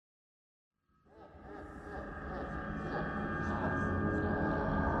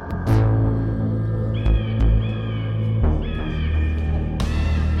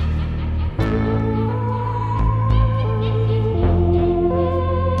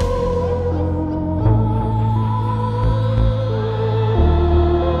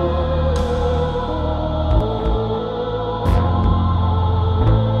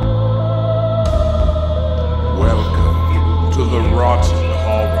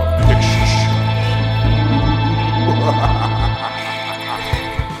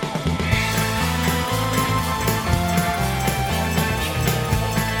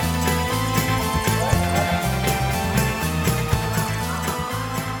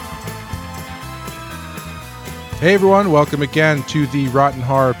Hey everyone, welcome again to the Rotten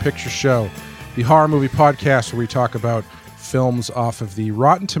Horror Picture Show, the horror movie podcast where we talk about films off of the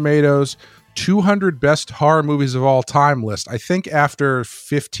Rotten Tomatoes 200 best horror movies of all time list. I think after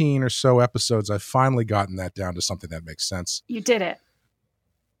 15 or so episodes, I've finally gotten that down to something that makes sense. You did it.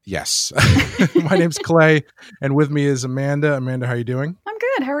 Yes. My name's Clay, and with me is Amanda. Amanda, how are you doing? I'm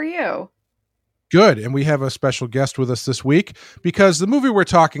good. How are you? Good. And we have a special guest with us this week because the movie we're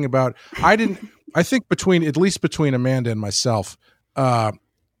talking about, I think at least between Amanda and myself,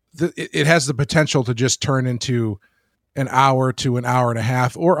 it has the potential to just turn into an hour to an hour and a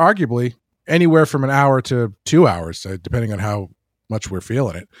half, or arguably anywhere from an hour to 2 hours, depending on how much we're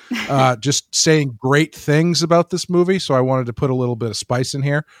feeling it. Just saying great things about this movie. So I wanted to put a little bit of spice in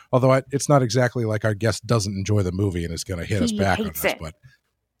here, although it's not exactly like our guest doesn't enjoy the movie and is going to hit us back on this. But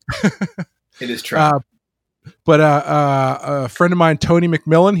it is true. But a friend of mine, Tony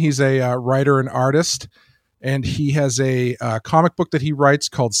McMillan, he's a writer and artist, and he has a comic book that he writes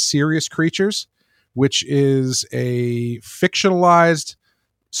called Serious Creatures, which is a fictionalized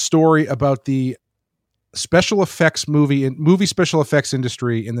story about the special effects movie special effects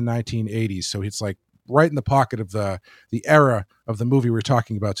industry in the 1980s. So it's like right in the pocket of the era of the movie we're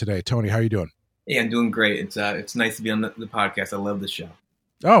talking about today. Tony, how are you doing? Yeah, I'm doing great. It's nice to be on the podcast. I love the show.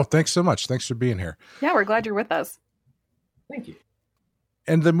 Oh, thanks so much. Thanks for being here. Yeah, we're glad you're with us. Thank you.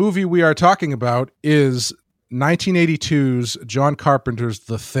 And the movie we are talking about is 1982's John Carpenter's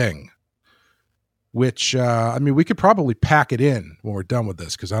The Thing, which, we could probably pack it in when we're done with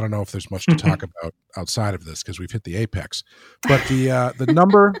this, because I don't know if there's much to talk about outside of this, because we've hit the apex. But the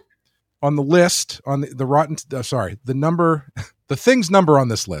number on the list, on the Thing's number on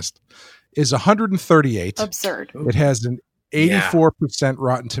this list is 138. Absurd. It has an 84%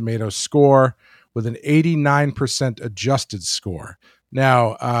 Rotten Tomatoes score with an 89% adjusted score.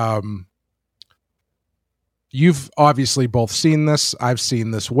 Now, you've obviously both seen this. I've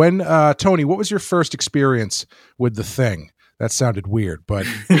seen this. When, Tony, what was your first experience with The Thing? That sounded weird, but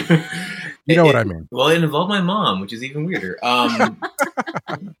you know what I mean. Well, it involved my mom, which is even weirder.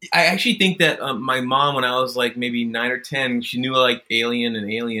 I actually think that my mom, when I was like maybe 9 or 10, she knew like Alien and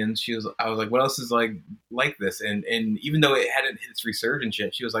Aliens. I was like, what else is like this? And even though it hadn't hit its resurgence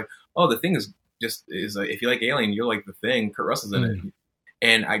yet, she was like, oh, The Thing is like, if you like Alien, you're like The Thing. Kurt Russell's in it.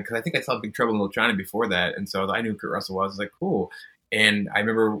 And I think I saw Big Trouble in Little China before that, and so I knew Kurt Russell was. I was like, cool. And I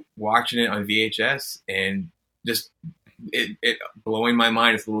remember watching it on VHS and just it blowing my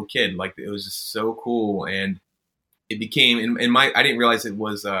mind as a little kid. Like, it was just so cool, and it became I didn't realize it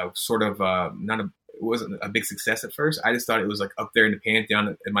was it wasn't a big success at first. I just thought it was like up there in the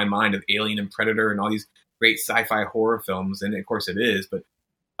pantheon in my mind of Alien and Predator and all these great sci-fi horror films, and of course it is. But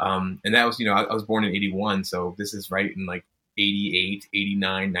and that was, I was born in 81, so this is right in like 88,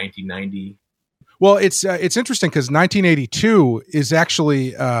 89, 1990. Well, it's interesting because 1982 is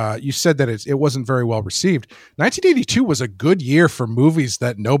actually, you said that it wasn't very well received. 1982 was a good year for movies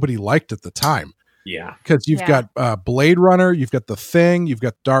that nobody liked at the time. Yeah. Because you've got Blade Runner, you've got The Thing, you've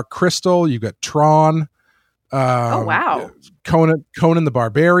got Dark Crystal, you've got Tron. Oh, wow. Conan the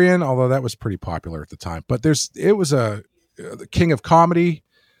Barbarian, although that was pretty popular at the time. But it was the King of Comedy.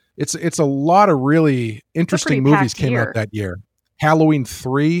 It's a lot of really interesting movies came out that year. Halloween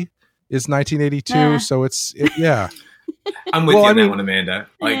 3 is 1982, so yeah. I'm with you on that one, Amanda.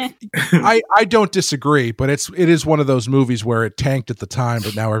 Like, I don't disagree, but it is one of those movies where it tanked at the time,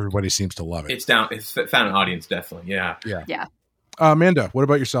 but now everybody seems to love it. It's found an audience, definitely. Yeah. Amanda, what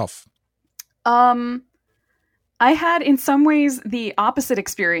about yourself? I had in some ways the opposite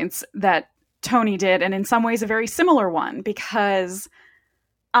experience that Tony did, and in some ways a very similar one, because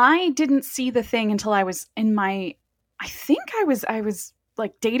I didn't see The Thing until I was I was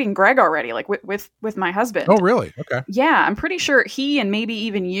like dating Greg already, like with my husband. Oh, really? Okay. Yeah, I'm pretty sure he and maybe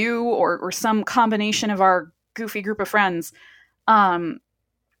even you or some combination of our goofy group of friends are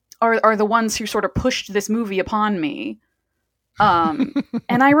the ones who sort of pushed this movie upon me. And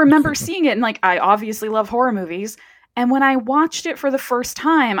I remember seeing it, and like, I obviously love horror movies. And when I watched it for the first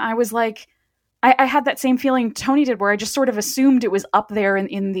time, I was like, I had that same feeling Tony did, where I just sort of assumed it was up there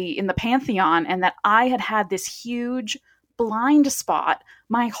in the pantheon, and that I had this huge blind spot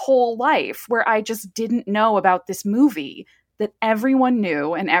my whole life where I just didn't know about this movie that everyone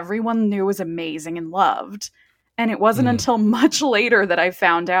knew was amazing and loved. And it wasn't until much later that I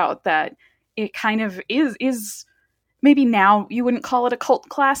found out that it kind of is maybe now you wouldn't call it a cult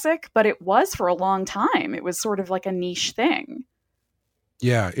classic, but it was for a long time. It was sort of like a niche thing.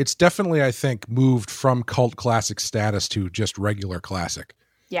 Yeah, it's definitely, I think, moved from cult classic status to just regular classic.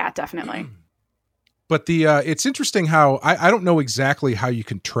 Yeah, definitely. But it's interesting how I don't know exactly how you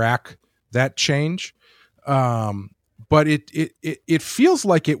can track that change. But it feels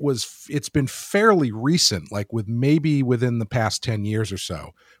like it's been fairly recent, like maybe within the past 10 years or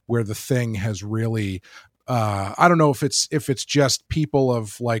so, where The Thing has really, I don't know if it's just people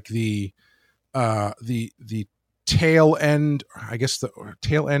of like the tail end, I guess the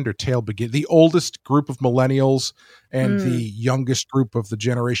tail end or tail begin, the oldest group of millennials and the youngest group of the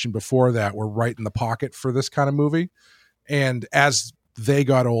generation before that were right in the pocket for this kind of movie. And as they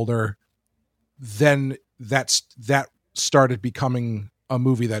got older, then that started becoming a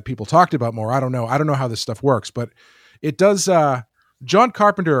movie that people talked about more. I don't know how this stuff works, but it does. John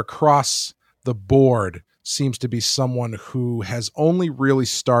Carpenter across the board seems to be someone who has only really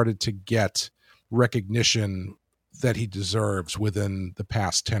started to get recognition that he deserves within the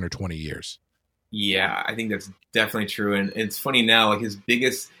past 10 or 20 years. Yeah, I think that's definitely true. And it's funny now, like his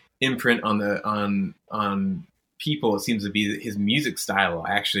biggest imprint on people, it seems to be his music style,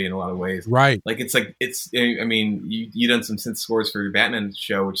 actually, in a lot of ways. Right. Like I mean, you done some synth scores for your Batman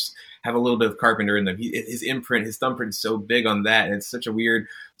show, which have a little bit of Carpenter in them. His imprint, his thumbprint is so big on that. And it's such a weird,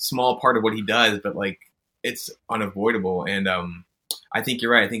 small part of what he does, but like it's unavoidable. And I think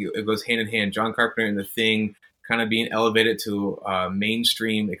you're right. I think it goes hand in hand. John Carpenter and The Thing kind of being elevated to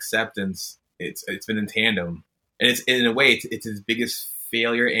mainstream acceptance. It's been in tandem. And it's in a way, it's his biggest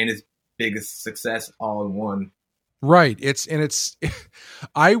failure and his biggest success all in one. Right.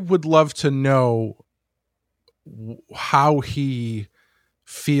 I would love to know how he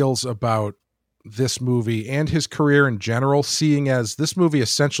feels about this movie and his career in general, seeing as this movie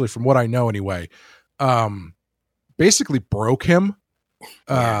essentially, from what I know anyway, basically broke him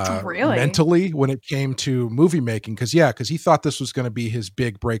really? mentally when it came to movie making. Cause he thought this was going to be his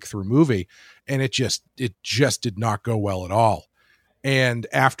big breakthrough movie, and it just did not go well at all. And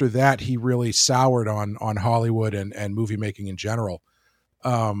after that, he really soured on Hollywood and movie making in general.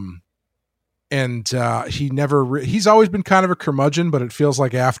 He's always been kind of a curmudgeon, but it feels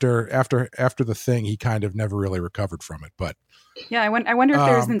like after The Thing, he kind of never really recovered from it. But yeah, I wonder if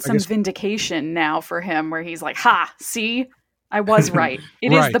there's been some vindication now for him, where he's like, "Ha, see, I was right.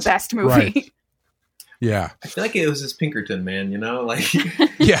 It is the best movie." Right. Yeah, I feel like it was his Pinkerton, man. You know, like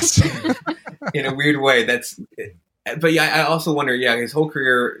yes, in a weird way. But yeah, I also wonder. Yeah, his whole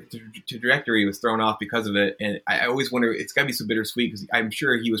career trajectory was thrown off because of it, and I always wonder. It's got to be so bittersweet, because I'm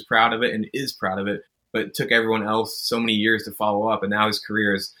sure he was proud of it and is proud of it, but it took everyone else so many years to follow up, and now his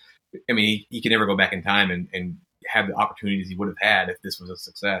career is. I mean, he can never go back in time and have the opportunities he would have had if this was a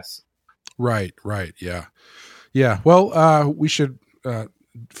success. Right. Yeah. Well, we should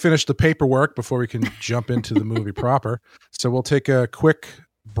finish the paperwork before we can jump into the movie proper. So we'll take a quick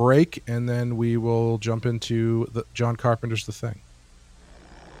break, and then we will jump into John Carpenter's The Thing.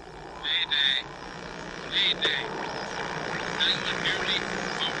 Mayday. Anyone hear me?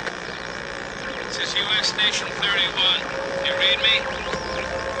 Over. This is U.S. Station 31. You read me?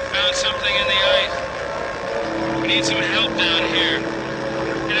 Found something in the ice. We need some help down here.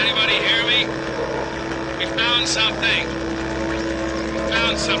 Can anybody hear me? We found something. We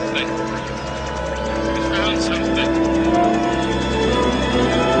found something.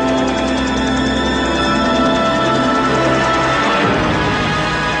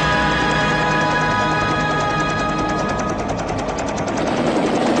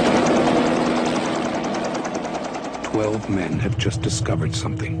 Men have just discovered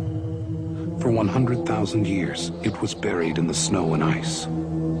something. For 100,000 years, it was buried in the snow and ice.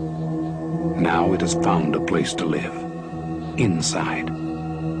 Now it has found a place to live. Inside.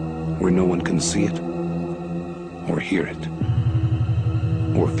 Where no one can see it, or hear it,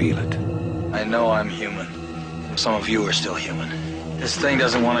 or feel it. I know I'm human. Some of you are still human. This thing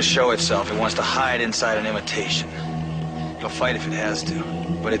doesn't want to show itself. It wants to hide inside an imitation. It'll fight if it has to,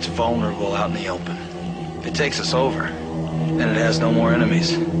 but it's vulnerable out in the open. If it takes us over, then it has no more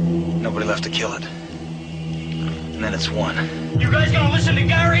enemies. Nobody left to kill it. And then it's won. You guys gonna listen to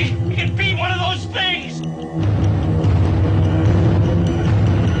Gary? He can beat one of those things!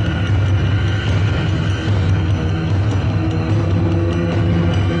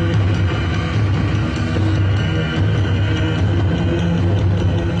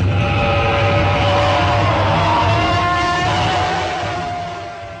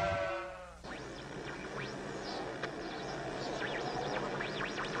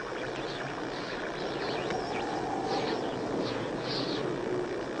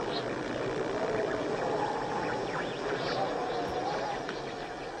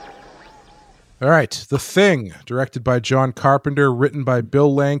 'All right, The Thing, directed by John Carpenter, written by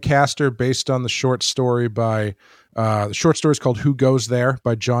Bill Lancaster, based on the short story by the short story is called Who Goes There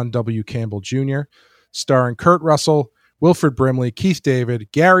by John W. Campbell Jr., starring Kurt Russell, Wilford Brimley, Keith David,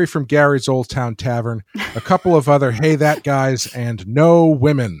 Gary from Gary's Old Town Tavern, a couple of other Hey That guys, and no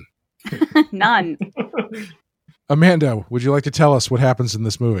women. None. Amanda, would you like to tell us what happens in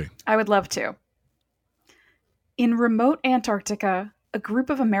this movie? I would love to. In remote Antarctica, a group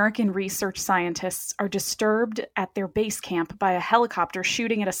of American research scientists are disturbed at their base camp by a helicopter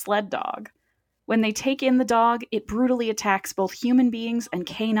shooting at a sled dog. When they take in the dog, it brutally attacks both human beings and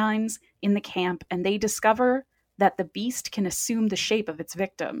canines in the camp, and they discover that the beast can assume the shape of its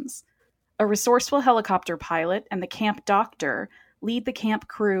victims. A resourceful helicopter pilot and the camp doctor lead the camp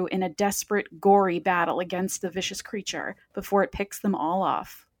crew in a desperate, gory battle against the vicious creature before it picks them all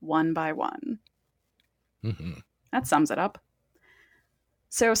off, one by one. Mm-hmm. That sums it up.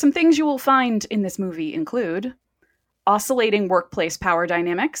 So some things you will find in this movie include oscillating workplace power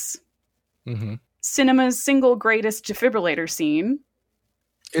dynamics, Mm-hmm. cinema's single greatest defibrillator scene.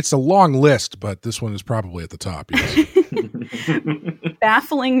 It's a long list, but this one is probably at the top. Yes.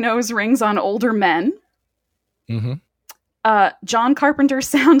 Baffling nose rings on older men. Mm-hmm. John Carpenter's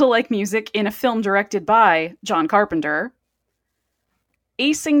sound-alike music in a film directed by John Carpenter.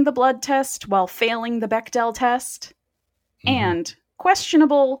 Acing the blood test while failing the Bechdel test. Mm-hmm. And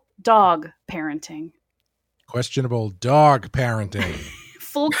questionable dog parenting. Questionable dog parenting.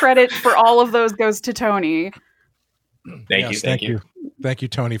 Full credit for all of those goes to Tony. Thank you. Thank you,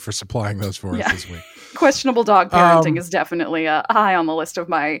 Tony, for supplying those for us this week. Questionable dog parenting is definitely high on the list of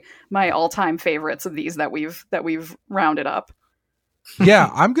my all-time favorites of these that we've rounded up. Yeah,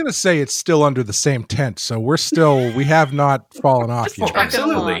 I'm going to say it's still under the same tent, so we have not fallen off yet.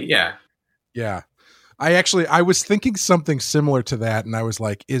 Absolutely, yeah. Yeah. I was thinking something similar to that, and I was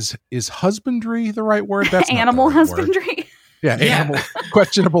like, is husbandry the right word? That's animal not the right husbandry. Word. Yeah,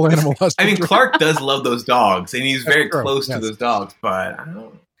 questionable animal husbandry. I mean, Clark does love those dogs, and he's very true, close yes. to those dogs, but I don't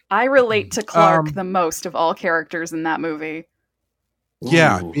know. I relate to Clark the most of all characters in that movie.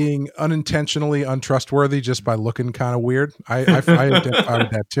 Yeah, Ooh. being unintentionally untrustworthy just by looking kind of weird. I identify with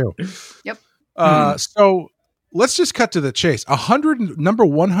that too. Yep. So let's just cut to the chase. Number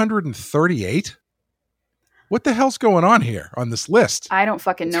 138. What the hell's going on here on this list? I don't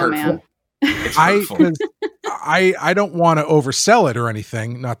fucking It's know, man. hurtful. It's hurtful. I don't want to oversell it or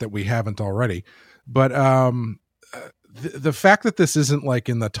anything. Not that we haven't already, but the fact that this isn't like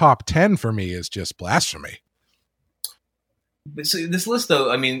in the top 10 for me is just blasphemy. But so this list,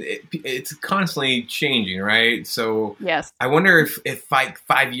 though, I mean, it's constantly changing, right? So Yes. I wonder if like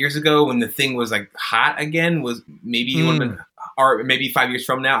 5 years ago, when the thing was like hot again, was maybe it would have been, or maybe 5 years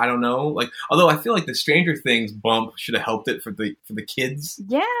from now, I don't know. Like, although I feel like the Stranger Things bump should have helped it for the kids.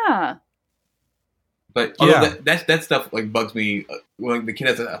 Yeah. But that stuff like bugs me. When the kid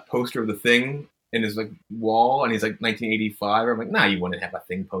has a poster of the Thing in his like wall, and he's like 1985. I'm like, nah, you wouldn't have a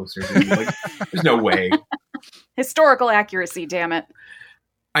Thing poster. Dude. Like, there's no way. Historical accuracy, damn it.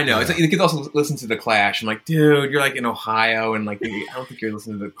 I know. It's like the kids also listen to The Clash. I'm like, dude, you're like in Ohio, and like I don't think you're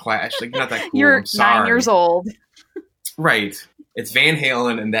listening to The Clash. Like, you're not that cool. You're I'm sorry. 9 years old. Right. It's Van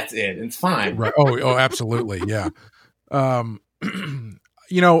Halen, and that's it. It's fine. Right. Oh, absolutely. Yeah.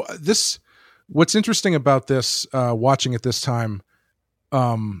 This. What's interesting about this, watching it this time,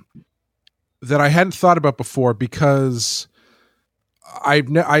 that I hadn't thought about before, because I've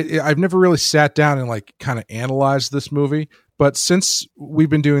never really sat down and like kind of analyzed this movie. But since we've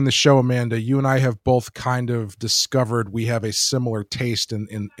been doing the show, Amanda, you and I have both kind of discovered we have a similar taste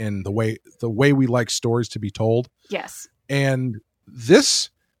in the way we like stories to be told. Yes. And this,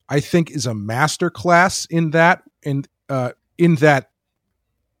 I think, is a masterclass in that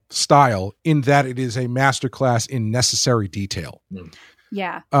style, in that it is a masterclass in necessary detail.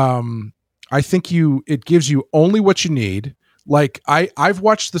 Yeah. I think it gives you only what you need. Like I've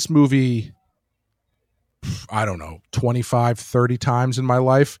watched this movie, I don't know, 25, 30 times in my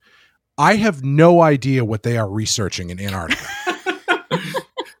life. I have no idea what they are researching in Antarctica.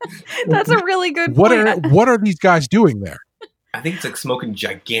 That's a really good point. What are these guys doing there? I think it's like smoking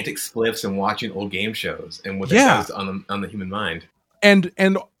gigantic spliffs and watching old game shows, and what that does on the human mind.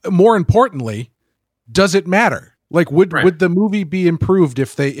 And more importantly, does it matter? Like, would the movie be improved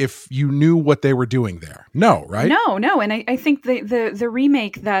if you knew what they were doing there? No, right? No. And I think the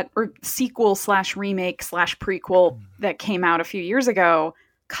remake or sequel/remake/prequel that came out a few years ago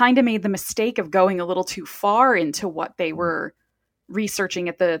kind of made the mistake of going a little too far into what they were researching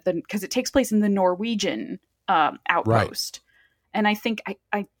at the because it takes place in the Norwegian outpost. Right. And I think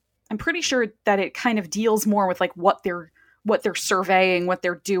I'm pretty sure that it kind of deals more with like what they're surveying, what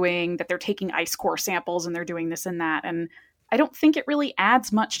they're doing, that they're taking ice core samples and they're doing this and that. And I don't think it really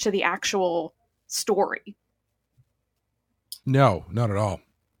adds much to the actual story. No, not at all.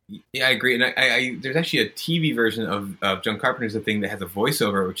 Yeah, I agree. And I there's actually a TV version of John Carpenter's The Thing that has a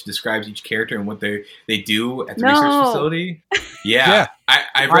voiceover which describes each character and what they do at the research facility. Yeah.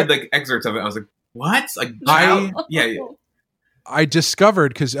 I read like excerpts of it. I was like, what? Like, I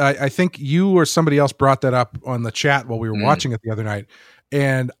discovered, because I think you or somebody else brought that up on the chat while we were watching it the other night,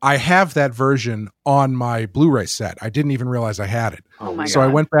 and I have that version on my Blu-ray set. I didn't even realize I had it. Oh my so God. I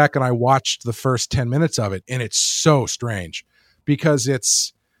went back and I watched the first 10 minutes of it, and it's so strange because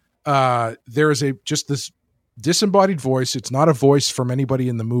it's there is just this disembodied voice. It's not a voice from anybody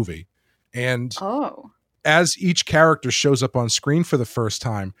in the movie. And as each character shows up on screen for the first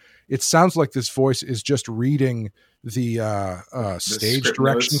time, it sounds like this voice is just reading the stage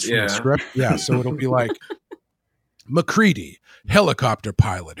directions from the script. Yeah, so it'll be like, MacReady, helicopter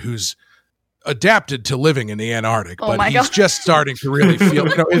pilot who's adapted to living in the Antarctic, but he's just starting to really feel,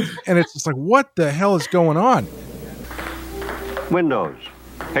 and it's just like, what the hell is going on? Windows.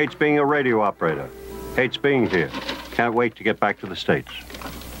 Hates being a radio operator. Hates being here. Can't wait to get back to the States.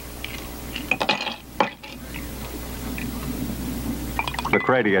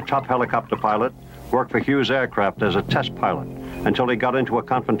 MacReady, a top helicopter pilot, worked for Hughes Aircraft as a test pilot until he got into a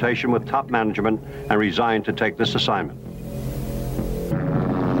confrontation with top management and resigned to take this assignment.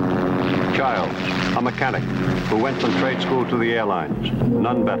 Childs, a mechanic who went from trade school to the airlines.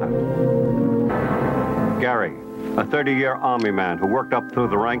 None better. Gary, a 30-year Army man who worked up through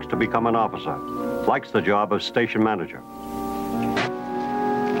the ranks to become an officer. Likes the job of station manager.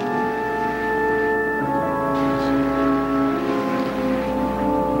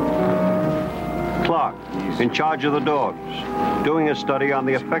 Clark, in charge of the dogs, doing a study on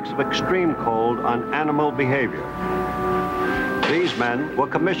the effects of extreme cold on animal behavior. These men were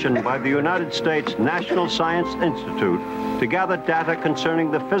commissioned by the United States National Science Institute to gather data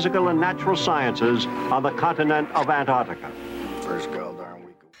concerning the physical and natural sciences on the continent of Antarctica. First girl, darn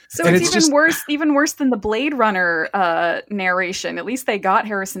week. So it's even worse than the Blade Runner narration. At least they got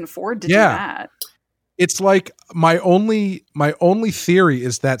Harrison Ford to do that. It's like my only theory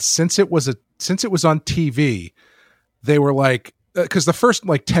is that since it was on TV, they were like, because the first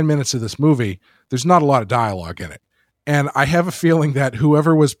 10 minutes of this movie, there's not a lot of dialogue in it. And I have a feeling that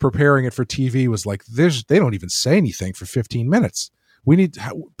whoever was preparing it for TV was like, they don't even say anything for 15 minutes. We need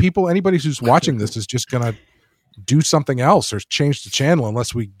people, anybody who's watching this is just going to do something else or change the channel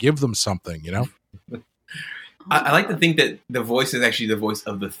unless we give them something, I like to think that the voice is actually the voice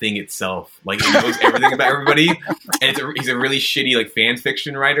of the Thing itself. Like, he knows everything about everybody. And he's a really shitty, fan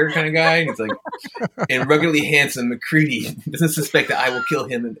fiction writer kind of guy. And he's like, and ruggedly handsome MacReady doesn't suspect that I will kill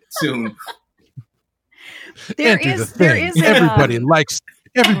him soon. There is everybody likes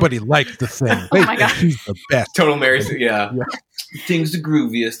the Thing. Oh my God. He's the best. Total Mary. Yeah. The Thing's the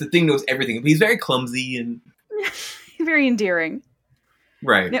grooviest. The Thing knows everything. But he's very clumsy and very endearing.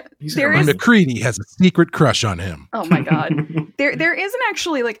 Right. Now, MacReady has a secret crush on him. Oh my God. There isn't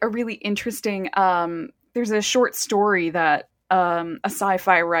actually a really interesting there's a short story that a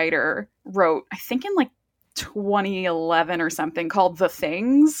sci-fi writer wrote, I think in 2011 or something, called The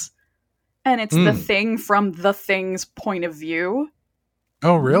Things. And it's the Thing from the Thing's point of view.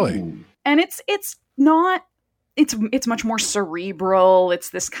 Oh, really? And it's not, it's much more cerebral. It's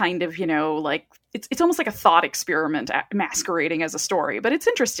this kind of, it's almost like a thought experiment masquerading as a story, but it's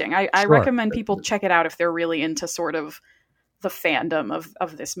interesting. I recommend people check it out if they're really into sort of the fandom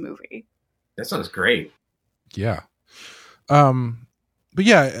of this movie. That sounds great. Yeah. But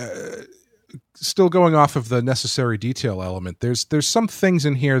yeah, still going off of the necessary detail element, there's some things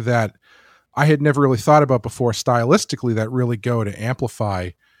in here that I had never really thought about before stylistically that really go to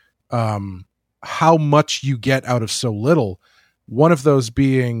amplify how much you get out of so little. One of those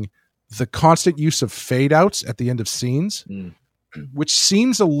being the constant use of fade outs at the end of scenes, which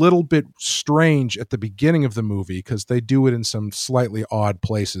seems a little bit strange at the beginning of the movie because they do it in some slightly odd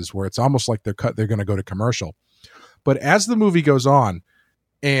places where it's almost like they're going to go to commercial. But as the movie goes on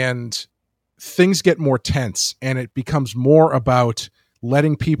and things get more tense and it becomes more about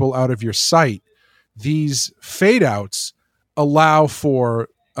letting people out of your sight, these fade outs allow for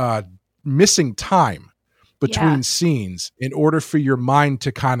missing time between scenes in order for your mind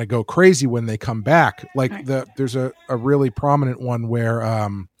to kind of go crazy when they come back. There's a really prominent one where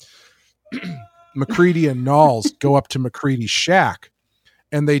MacReady and Knowles go up to MacReady's shack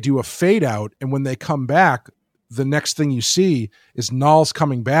and they do a fade out. And when they come back, the next thing you see is Knowles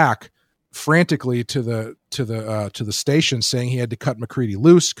coming back frantically to the station saying he had to cut MacReady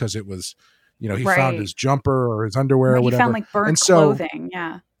loose because it was, he found his jumper or his underwear or whatever. He found burnt clothing.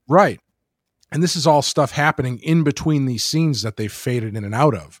 Yeah. Right. And this is all stuff happening in between these scenes that they faded in and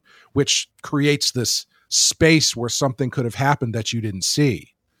out of, which creates this space where something could have happened that you didn't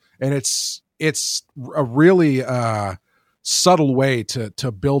see. and it's a really subtle way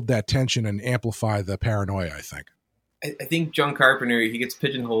to build that tension and amplify the paranoia, I think. I think John Carpenter, he gets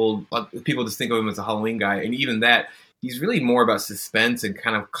pigeonholed. People just think of him as a Halloween guy, and even that, he's really more about suspense and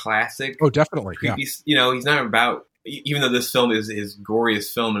kind of classic. Oh, definitely. Creepy, yeah. He's not about, even though this film is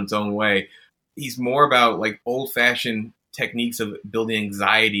goriest film in its own way, he's more about like old-fashioned techniques of building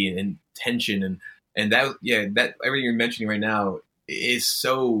anxiety and tension, and that everything you're mentioning right now is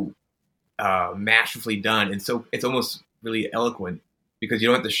so masterfully done, and so it's almost really eloquent. Because you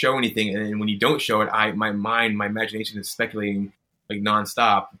don't have to show anything, and when you don't show it, my imagination is speculating like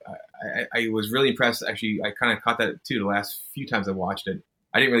nonstop. I was really impressed. Actually, I kind of caught that too the last few times I watched it.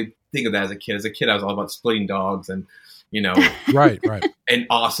 I didn't really think of that as a kid. As a kid, I was all about splitting dogs and right, and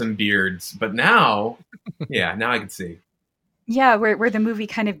awesome beards. But now, now I can see. Yeah, where the movie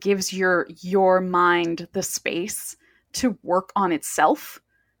kind of gives your mind the space to work on itself.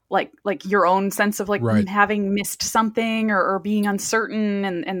 Like your own sense of like having missed something or being uncertain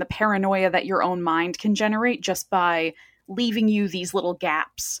and the paranoia that your own mind can generate just by leaving you these little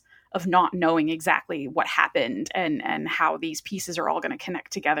gaps of not knowing exactly what happened and how these pieces are all going to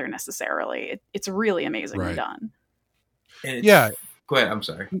connect together necessarily. It's really amazingly done. And go ahead. I'm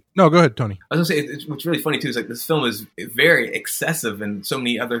sorry. No, go ahead, Tony. I was going to say, what's really funny too is like this film is very excessive in so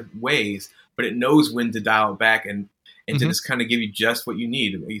many other ways, but it knows when to dial it back and to just kind of give you just what you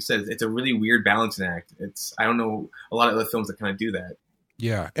need. Like you said, it's a really weird balancing act. I don't know a lot of other films that kind of do that.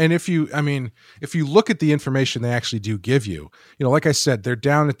 Yeah. And if you look at the information they actually do give you, like I said, they're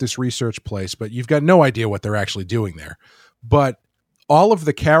down at this research place, but you've got no idea what they're actually doing there. But all of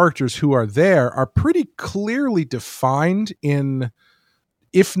the characters who are there are pretty clearly defined in,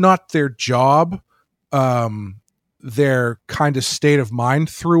 if not their job, their kind of state of mind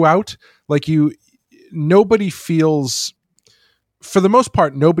throughout. Like nobody feels, for the most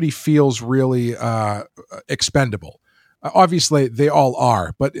part, nobody feels really expendable. Obviously, they all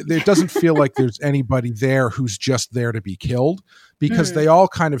are, but it doesn't feel like there's anybody there who's just there to be killed, because they all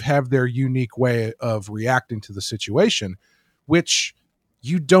kind of have their unique way of reacting to the situation, which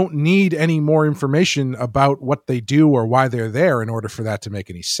you don't need any more information about what they do or why they're there in order for that to make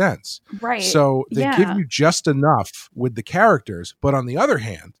any sense. Right. So they give you just enough with the characters, but on the other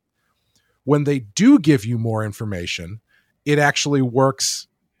hand, when they do give you more information, it actually works.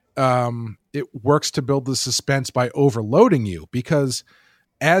 It works to build the suspense by overloading you, because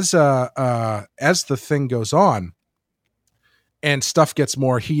as the thing goes on and stuff gets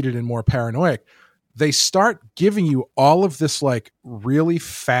more heated and more paranoid, they start giving you all of this like really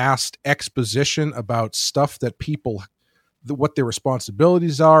fast exposition about stuff that people, what their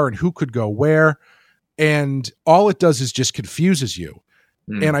responsibilities are and who could go where. And all it does is just confuses you.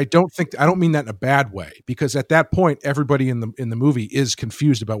 And I don't mean that in a bad way, because at that point, everybody in the movie is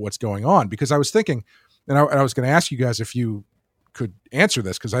confused about what's going on. Because I was thinking, and I was going to ask you guys if you could answer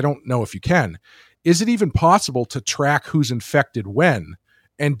this, because I don't know if you can. Is it even possible to track who's infected when?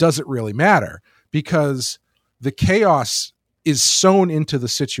 And does it really matter? Because the chaos is sewn into the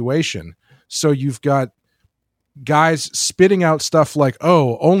situation. So you've got guys spitting out stuff like,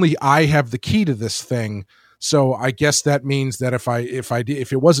 oh, only I have the key to this thing. So I guess that means that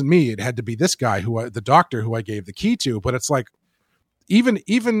if it wasn't me, it had to be this guy the doctor who I gave the key to. But it's like, even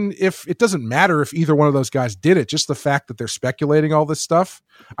if it doesn't matter if either one of those guys did it, just the fact that they're speculating all this stuff,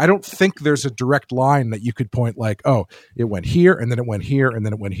 I don't think there's a direct line that you could point like, oh, it went here and then it went here and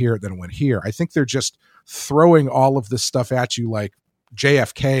then it went here and then it went here. I think they're just throwing all of this stuff at you like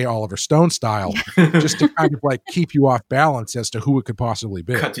JFK Oliver Stone style, just to kind of like keep you off balance as to who it could possibly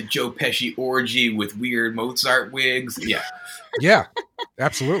be. Cut to Joe Pesci orgy with weird Mozart wigs. Yeah,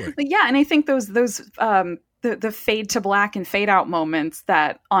 absolutely. But yeah, and I think those the fade to black and fade out moments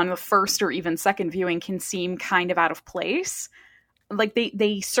that on the first or even second viewing can seem kind of out of place, like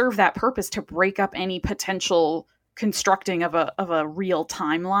they serve that purpose to break up any potential constructing of a real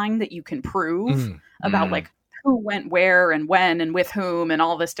timeline that you can prove about like who went where and when and with whom and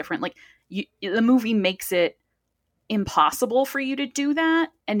all this different, like the movie makes it impossible for you to do that.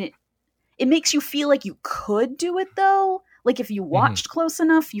 And it makes you feel like you could do it though. Like if you watched close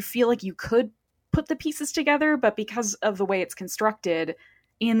enough, you feel like you could put the pieces together, but because of the way it's constructed,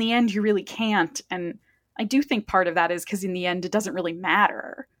 in the end, you really can't. And I do think part of that is because in the end, it doesn't really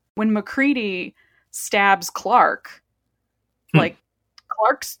matter. When MacReady stabs Clark, like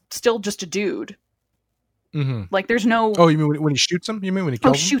Clark's still just a dude. Like there's no. Oh, you mean when he shoots him? You mean when he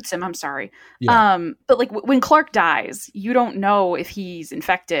kills him? Shoots him. I'm sorry. Yeah. But like when Clark dies, you don't know if he's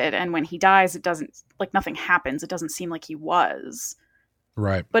infected, and when he dies, it doesn't like nothing happens. It doesn't seem like he was.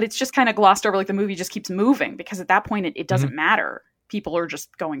 Right. But it's just kind of glossed over. Like the movie just keeps moving because at that point it doesn't matter people are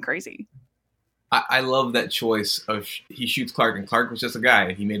just going crazy. I love that choice of he shoots Clark, and Clark was just a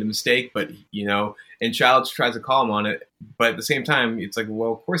guy. He made a mistake, but and Childs tries to call him on it. But at the same time, it's like,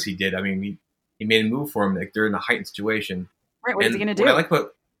 well, of course he did. I mean, he made a move for him. Like they're in a heightened situation. Right. What is he going to do?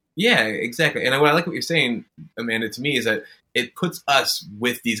 Yeah, exactly. And what I like what you're saying, Amanda, to me is that it puts us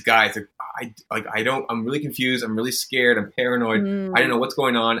with these guys. I'm really confused. I'm really scared. I'm paranoid. I don't know what's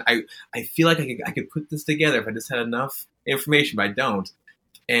going on. I feel like I could put this together if I just had enough information, but I don't.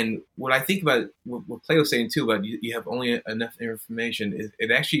 And what I think about what Clay was saying too, about you have only enough information,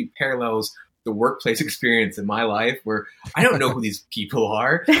 it actually parallels the workplace experience in my life where I don't know who these people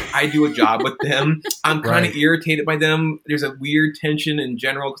are. I do a job with them. I'm kind of irritated by them. There's a weird tension in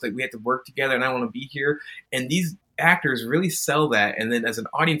general because we have to work together and I want to be here. And these actors really sell that. And then as an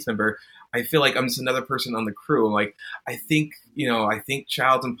audience member, I feel like I'm just another person on the crew. Like, I think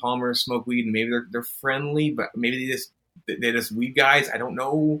Childs and Palmer smoke weed and maybe they're friendly, but maybe they're just weed guys. I don't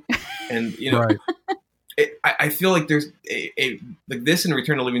know. And, right. I feel like there's like this and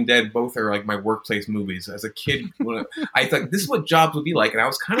Return of the Living Dead both are like my workplace movies. As a kid, I thought this is what jobs would be like, and I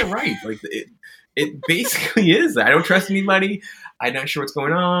was kind of right. Like it basically is. I don't trust anybody. I'm not sure what's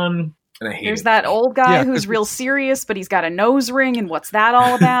going on, and I hate There's that old guy who's real serious, but he's got a nose ring, and what's that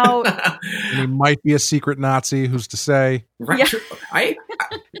all about? And he might be a secret Nazi. Who's to say? Right. Yeah.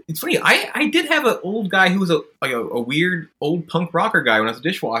 It's funny. I did have an old guy who was a weird old punk rocker guy when I was a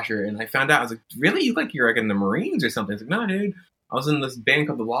dishwasher, and I found out, I was like, really? You you're like in the Marines or something? It's like, no, dude. I was in this band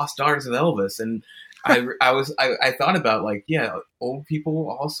called the Lost Daughters of Elvis, and I thought about like, yeah, old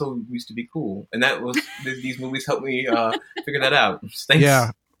people also used to be cool, and that was these movies helped me figure that out. Thanks.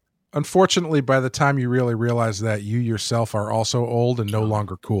 Yeah. Unfortunately, by the time you really realize that, you yourself are also old and no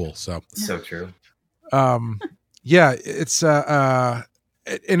longer cool. So true. Yeah, it's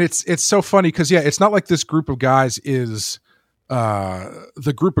and it's so funny because it's not like this group of guys is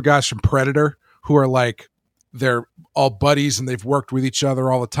the group of guys from Predator who are like they're all buddies and they've worked with each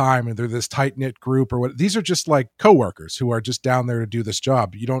other all the time and they're this tight knit group or what. These are just like coworkers who are just down there to do this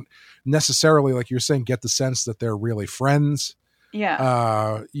job. You don't necessarily, like you're saying, get the sense that they're really friends.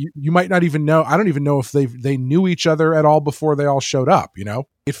 Yeah. You might not even know. I don't even know if they knew each other at all before they all showed up.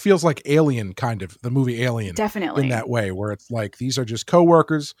 It feels like Alien, kind of the movie Alien, definitely, in that way, where it's like these are just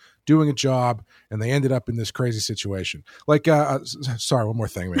coworkers doing a job, and they ended up in this crazy situation. Like, sorry, one more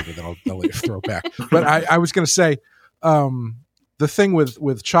thing, maybe then I'll throw it back. But I was going to say, the thing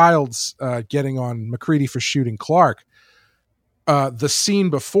with Childs getting on MacReady for shooting Clark, the scene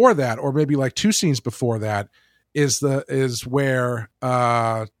before that, or maybe like two scenes before that, is where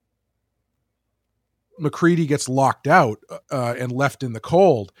MacReady gets locked out and left in the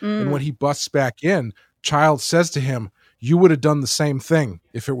cold. And when he busts back in, Childs says to him, "You would have done the same thing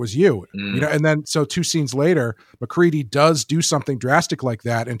if it was you." And then so two scenes later, MacReady does do something drastic like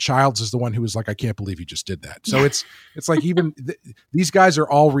that, and Childs is the one who was like, "I can't believe he just did that." So it's like even these guys are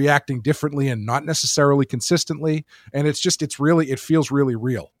all reacting differently and not necessarily consistently, and it feels really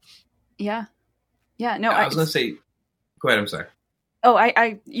real. Yeah. Yeah, no. I was going to say, go ahead. I'm sorry.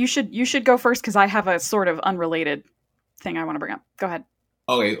 Oh, you should go first because I have a sort of unrelated thing I want to bring up. Go ahead.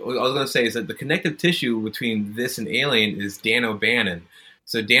 Okay, what I was going to say is that the connective tissue between this and Alien is Dan O'Bannon.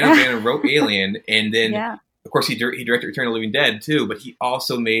 So Dan O'Bannon wrote Alien, and then of course he directed Return of the Living Dead too. But he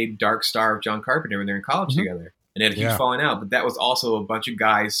also made Dark Star of John Carpenter when they're in college together, and they had a huge falling out. But that was also a bunch of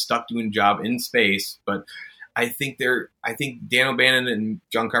guys stuck doing a job in space, but. I think Dan O'Bannon and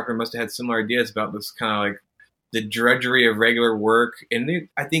John Carpenter must have had similar ideas about this kind of like the drudgery of regular work. And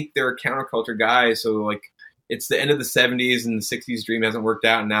I think they're counterculture guys. So like it's the end of the 70s and the 60s dream hasn't worked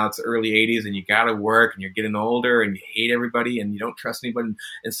out. And now it's the early 80s and you got to work and you're getting older and you hate everybody and you don't trust anybody.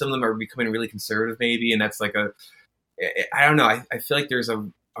 And some of them are becoming really conservative maybe. And that's like I don't know. I feel like there's a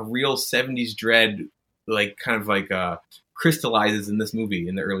real 70s dread, like kind of like crystallizes in this movie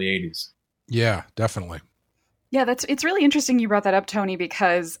in the early 80s. Yeah, definitely. Yeah, it's really interesting you brought that up, Tony,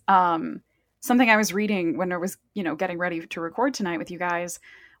 because something I was reading when I was, getting ready to record tonight with you guys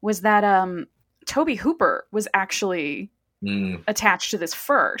was that Tobe Hooper was actually attached to this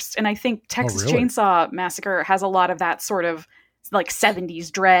first. And I think Texas Chainsaw Massacre has a lot of that sort of like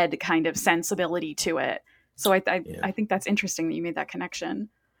 70s dread kind of sensibility to it. So I think that's interesting that you made that connection.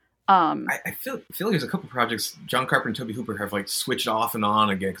 I feel like there's a couple projects John Carpenter and Tobe Hooper have like switched off and on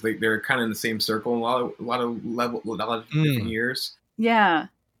again because they're kind of in the same circle a lot of different years. Yeah,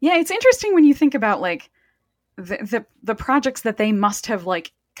 it's interesting when you think about like the projects that they must have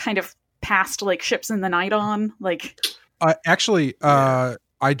like kind of passed like ships in the night on. Like, I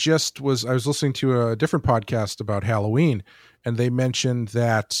was listening to a different podcast about Halloween, and they mentioned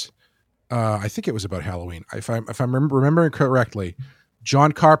that I think it was about Halloween. If I'm remembering correctly,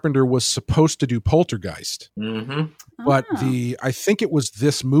 John Carpenter was supposed to do Poltergeist, but I think it was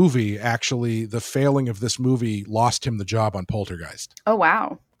this movie, actually, the failing of this movie lost him the job on Poltergeist. Oh,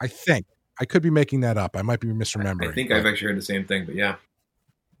 wow. I think. I could be making that up. I might be misremembering. I think I've actually heard the same thing, but yeah.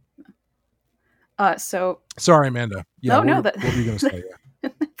 Sorry, Amanda. Yeah, no, what were you going to say? Yeah.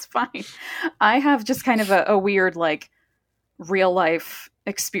 That's fine. I have just kind of a weird, like, real life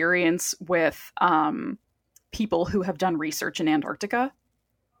experience with people who have done research in Antarctica.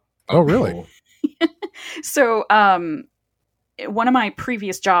 Oh, really? So one of my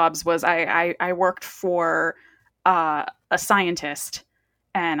previous jobs was I worked for a scientist,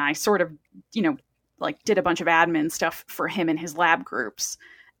 and I sort of, like did a bunch of admin stuff for him and his lab groups.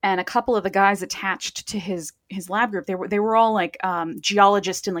 And a couple of the guys attached to his lab group, they were all like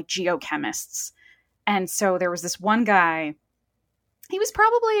geologists and like geochemists. And so there was this one guy, he was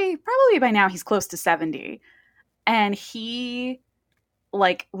probably by now he's close to 70. And he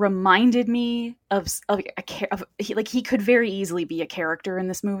like reminded me of he could very easily be a character in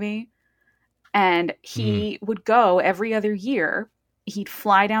this movie. And he would go every other year. He'd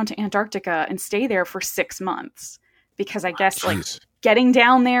fly down to Antarctica and stay there for 6 months, because I guess like getting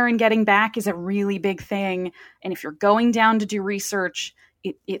down there and getting back is a really big thing. And if you're going down to do research,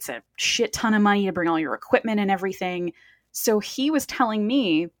 it's a shit ton of money to bring all your equipment and everything. So he was telling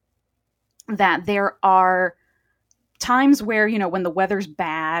me that there are times where, when the weather's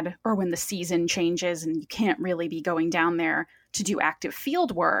bad or when the season changes and you can't really be going down there to do active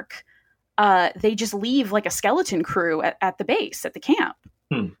field work, they just leave like a skeleton crew at the base, at the camp.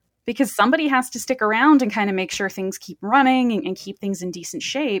 Because somebody has to stick around and kind of make sure things keep running and keep things in decent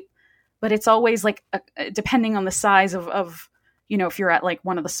shape. But it's always like, depending on the size of, if you're at like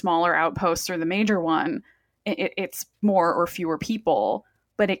one of the smaller outposts or the major one, it's more or fewer people.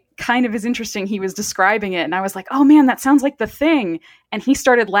 But it kind of is interesting. He was describing it and I was like, oh man, that sounds like The Thing. And he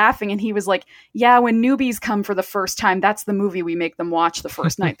started laughing and he was like, yeah, when newbies come for the first time, that's the movie we make them watch the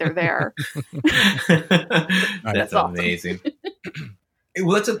first night they're there. That's amazing.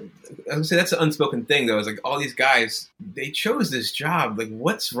 Well, I would say that's an unspoken thing, though. It's like all these guys, they chose this job. Like,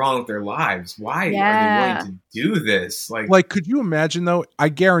 what's wrong with their lives? Why are they willing to do this? Like, could you imagine, though? I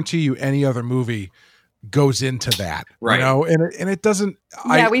guarantee you any other movie goes into that, right? And it doesn't.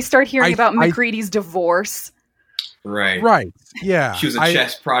 Yeah, we start hearing about MacReady's divorce. Right. Yeah. She was a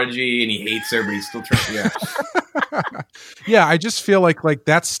chess prodigy and he hates her, but he's still trying. Yeah. Yeah. I just feel like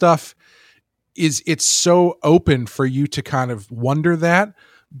that stuff it's so open for you to kind of wonder that,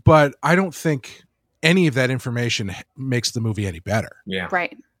 but I don't think any of that information makes the movie any better. Yeah.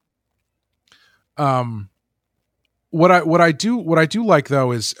 Right. What I do like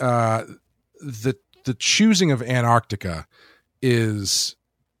though is the choosing of Antarctica is,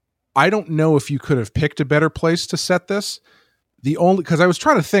 I don't know if you could have picked a better place to set this. Because I was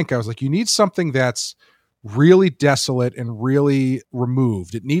trying to think, I was like, you need something that's really desolate and really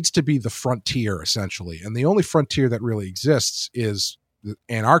removed. It needs to be the frontier, essentially. And the only frontier that really exists is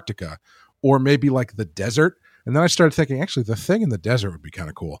Antarctica, or maybe like the desert. And then I started thinking, actually, The Thing in the desert would be kind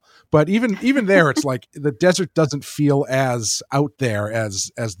of cool. But even there, it's like the desert doesn't feel as out there as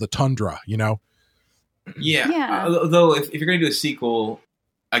the tundra, Yeah. Although if you're going to do a sequel,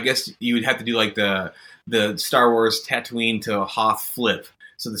 I guess you would have to do like the Star Wars Tatooine to Hoth flip.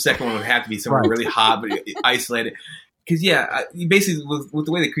 So the second one would have to be somewhere really hot, but isolated. Because, basically, with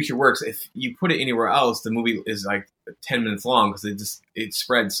the way the creature works, if you put it anywhere else, the movie is like 10 minutes long because it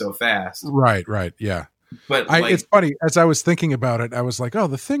spreads so fast. Right, yeah. But it's funny, as I was thinking about it, I was like, oh,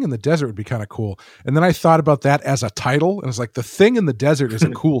 The Thing in the Desert would be kind of cool. And then I thought about that as a title, and I was like, The Thing in the Desert is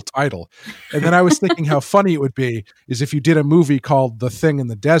a cool title. And then I was thinking how funny it would be is if you did a movie called The Thing in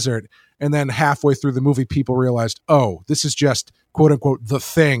the Desert, and then halfway through the movie, people realized, oh, this is just, quote unquote, The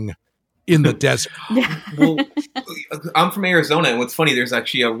Thing in the desert. Well, I'm from Arizona, and what's funny, there's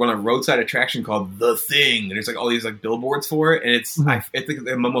actually a roadside attraction called The Thing, and there's like all these like billboards for it, and it's like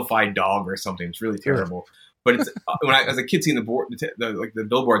a mummified dog or something. It's really terrible. But it's when I, as a kid, seeing the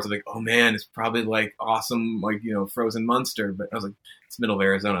billboards, I was like, oh man, it's probably like awesome, like frozen monster. But I was like, it's middle of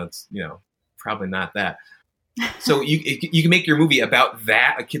Arizona. It's probably not that. So you can make your movie about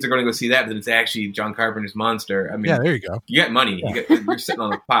that. Kids are going to go see that, but it's actually John Carpenter's monster. I mean, there you go. You got money. Yeah. You're sitting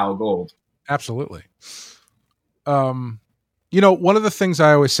on a pile of gold. Absolutely. One of the things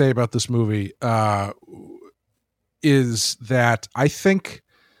I always say about this movie is that I think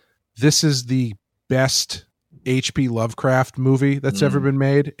this is the best H.P. Lovecraft movie that's ever been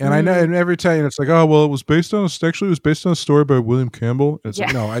made. And I know, and every time it's like, oh, well, it was based on a story by William Campbell. And it's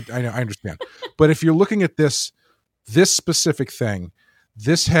like, no, I understand. But if you're looking at this specific thing,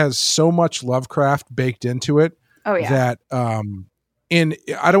 this has so much Lovecraft baked into it that and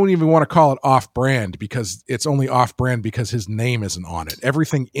I don't even want to call it off-brand, because it's only off-brand because his name isn't on it.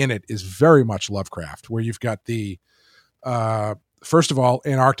 Everything in it is very much Lovecraft, where you've got the first of all,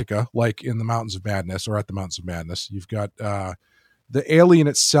 Antarctica, like in the Mountains of Madness or at the Mountains of Madness. You've got the alien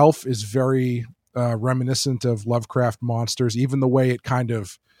itself is very reminiscent of Lovecraft monsters, even the way it kind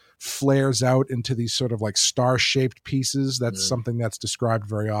of flares out into these sort of like star-shaped pieces. That's something that's described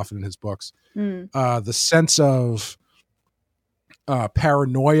very often in his books. The sense of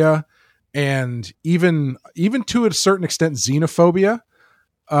paranoia and even to a certain extent xenophobia,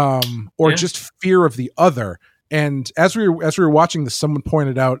 or just fear of the other. And as we were watching this, someone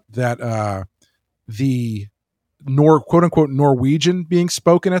pointed out that the quote unquote Norwegian being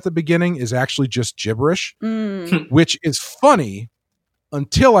spoken at the beginning is actually just gibberish, which is funny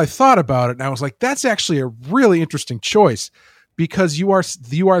until I thought about it, and I was like, that's actually a really interesting choice, because you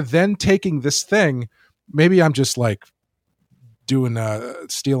are then taking this thing. Maybe I'm just like doing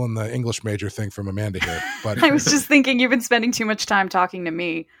stealing the English major thing from Amanda here, but I was just thinking you've been spending too much time talking to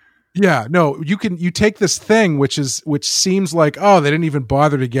me. Yeah, no, you take this thing which seems like, oh, they didn't even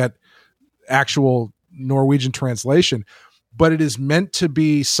bother to get actual Norwegian translation, but it is meant to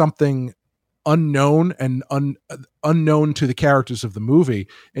be something unknown and unknown to the characters of the movie,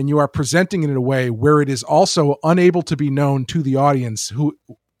 and you are presenting it in a way where it is also unable to be known to the audience,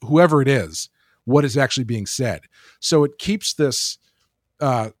 whoever it is, what is actually being said. So it keeps this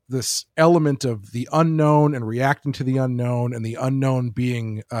this element of the unknown and reacting to the unknown, and the unknown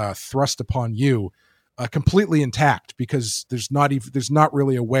being thrust upon you completely intact, because there's not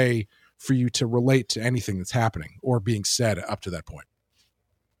really a way for you to relate to anything that's happening or being said up to that point.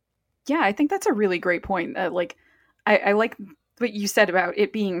 Yeah, I think that's a really great point. I like what you said about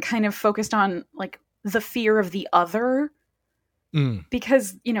it being kind of focused on like the fear of the other,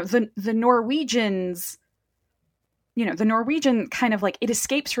 because the Norwegians, the Norwegian kind of like, it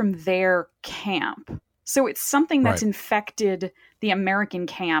escapes from their camp, so it's something that's infected the American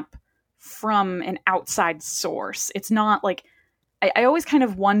camp from an outside source. It's not like I always kind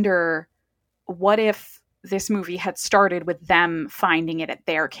of wonder, what if this movie had started with them finding it at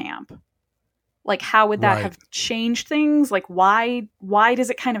their camp? Like, how would that have changed things? Like, why does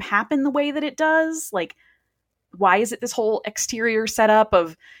it kind of happen the way that it does? Like, why is it this whole exterior setup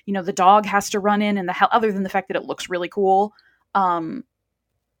of, the dog has to run in and other than the fact that it looks really cool?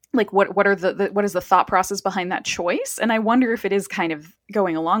 Like what is the thought process behind that choice? And I wonder if it is kind of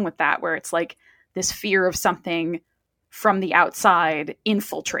going along with that, where it's like this fear of something from the outside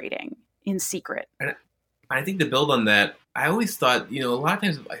infiltrating in secret. And I think to build on that, I always thought, a lot of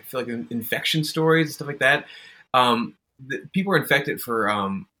times I feel like in infection stories and stuff like that, people are infected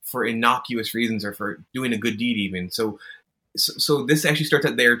for innocuous reasons or for doing a good deed even. So this actually starts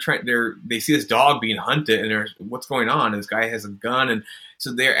out they see this dog being hunted, and they're, what's going on? And this guy has a gun, and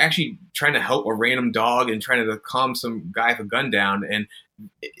so they're actually trying to help a random dog and trying to calm some guy with a gun down. And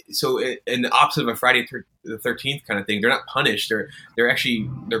so in the opposite of a Friday the 13th kind of thing, they're not punished.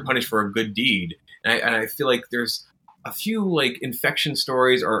 They're punished for a good deed. And I feel like there's a few like infection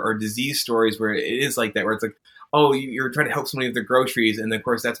stories or disease stories where it is like that, where it's like, oh, you're trying to help somebody with their groceries, and of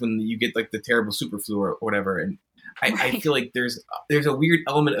course that's when you get like the terrible super flu or whatever. And I feel like there's a weird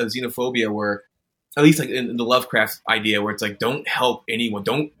element of xenophobia where, at least like in the Lovecraft idea, where it's like, don't help anyone,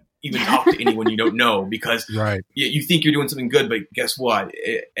 don't even talk to anyone you don't know, because you think you're doing something good, but guess what?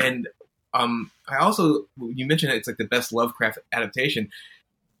 And I also, you mentioned that it's like the best Lovecraft adaptation.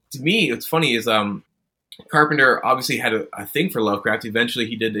 To me, what's funny is Carpenter obviously had a thing for Lovecraft. Eventually,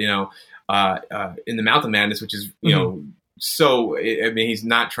 he did in the Mouth of Madness, which is so. I mean, he's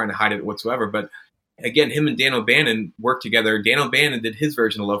not trying to hide it whatsoever. But again, him and Dan O'Bannon worked together. Dan O'Bannon did his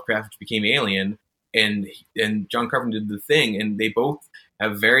version of Lovecraft, which became Alien, and John Carpenter did The Thing, and they both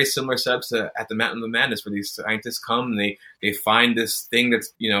have very similar setups at the Mountain of Madness, where these scientists come and they find this thing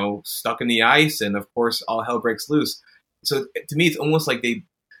that's stuck in the ice, and of course all hell breaks loose. So to me, it's almost like they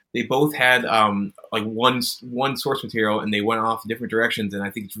both had like one source material, and they went off in different directions. And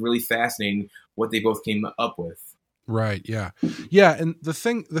I think it's really fascinating what they both came up with. Right. Yeah. Yeah. And the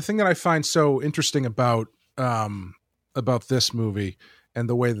thing that I find so interesting about this movie and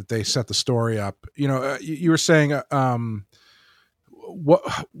the way that they set the story up, you were saying,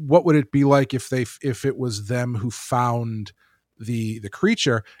 what would it be like if it was them who found the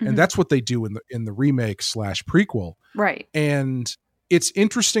creature? And that's what they do in the remake / prequel. Right. And it's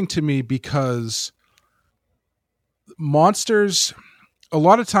interesting to me because monsters, a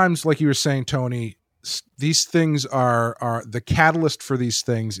lot of times, like you were saying, Tony, these things are the catalyst for these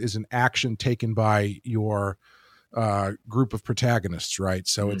things is an action taken by your group of protagonists, right?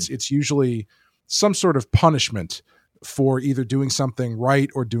 So it's usually some sort of punishment for either doing something right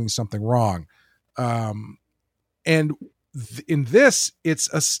or doing something wrong. And in this,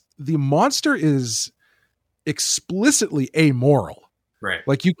 the monster is explicitly amoral. Right.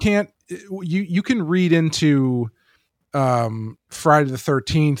 Like you can read into Friday the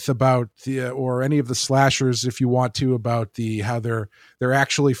 13th about or any of the slashers if you want to, about how they're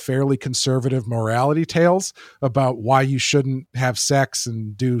actually fairly conservative morality tales about why you shouldn't have sex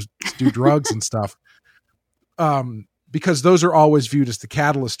and do drugs and stuff. Because those are always viewed as the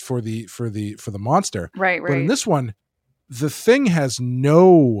catalyst for the monster. Right. But in this one, the thing has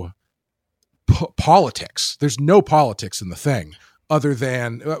no politics. There's no politics in the thing other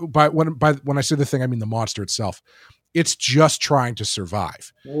than when I say the thing, I mean the monster itself. It's just trying to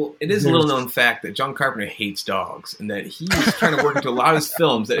survive. Well, it is a little known fact that John Carpenter hates dogs, and that he's trying to work into a lot of his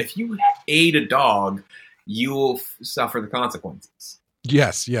films that if you ate a dog, you will suffer the consequences.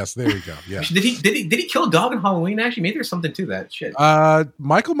 Yes, there you go. Yeah. Did he kill a dog in Halloween? Actually, maybe there's something to that shit.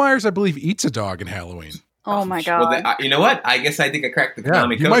 Michael Myers, I believe, eats a dog in Halloween. Oh my god! Well, you know what? I guess I think I cracked the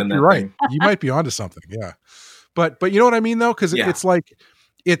Konami code. You might be right. You might be onto something. Yeah, but you know what I mean though, because it's like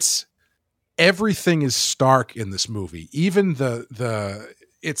everything is stark in this movie. Even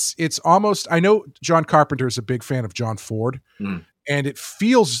it's almost. I know John Carpenter is a big fan of John Ford. And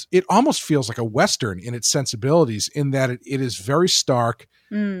it almost feels like a Western in its sensibilities, in that it is very stark.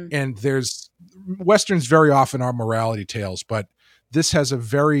 And Westerns very often are morality tales, but this has a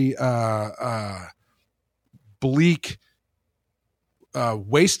very bleak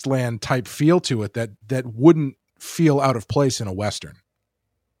wasteland type feel to it that wouldn't feel out of place in a Western.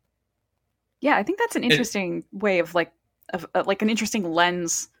 Yeah, I think that's an interesting way of an interesting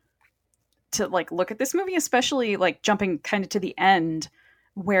lens to look at this movie, especially jumping kind of to the end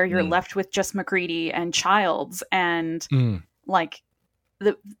where you're left with just MacReady and Childs, and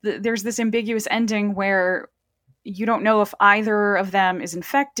there's this ambiguous ending where you don't know if either of them is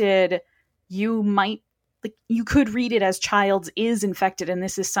infected. You could read it as Childs is infected, and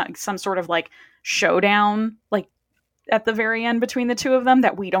this is some sort of showdown at the very end between the two of them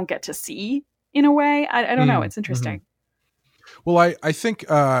that we don't get to see in a way. I don't know. It's interesting. Well, I think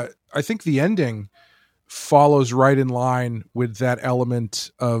the ending follows right in line with that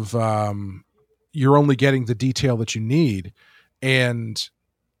element of you're only getting the detail that you need, and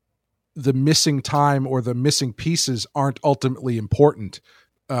the missing time or the missing pieces aren't ultimately important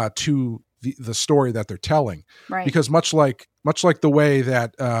to the story that they're telling. Right. Because much like the way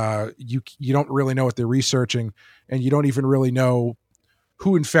that you don't really know what they're researching, and you don't even really know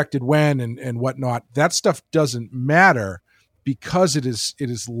who infected when and whatnot, that stuff doesn't matter, because it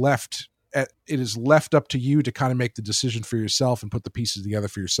is left up to you to kind of make the decision for yourself and put the pieces together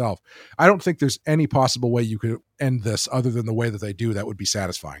for yourself. I don't think there's any possible way you could end this other than the way that they do that would be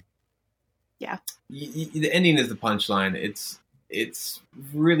satisfying. Yeah. The ending is the punchline. It's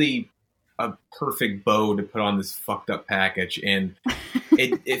really a perfect bow to put on this fucked up package, and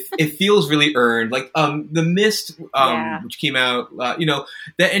it feels really earned. Like The Mist, which came out,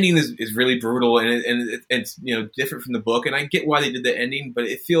 that ending is really brutal, and it's different from the book, and I get why they did the ending, but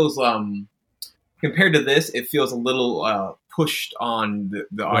it feels compared to this, it feels a little pushed on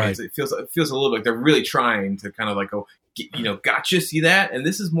the audience. Right. It feels a little like they're really trying to kind of gotcha, see that, and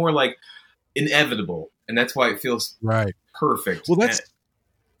this is more like inevitable, and that's why it feels perfect. Well,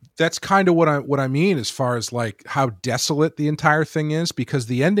 that's kind of what I mean as far as how desolate the entire thing is, because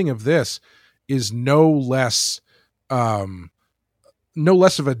the ending of this is no less of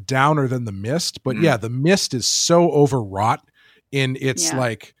a downer than The Mist. But The Mist is so overwrought in its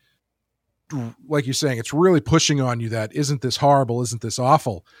like you're saying, it's really pushing on you that isn't this horrible, isn't this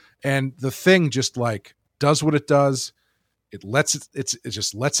awful, and the Thing just does what it does. It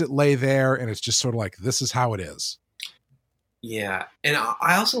just lets it lay there, and it's just sort of this is how it is. Yeah, and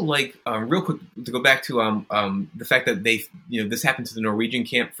I also like real quick to go back to the fact that they this happened to the Norwegian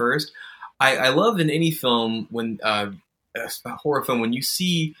camp first. I love in any film when a horror film, when you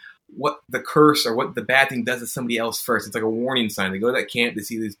see what the curse or what the bad thing does to somebody else first. It's like a warning sign. They go to that camp, they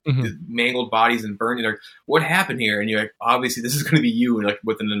see these mangled bodies and burned, and they're like, what happened here? And you're like, obviously this is going to be you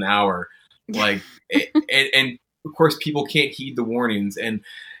within an hour. And of course people can't heed the warnings, and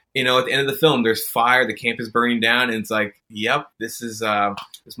at the end of the film, there's fire. The camp is burning down, and it's like, yep, this must have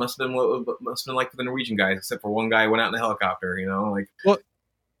been what must have been like for the Norwegian guys, except for one guy went out in a helicopter. Well,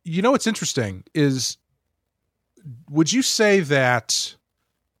 what's interesting is, would you say that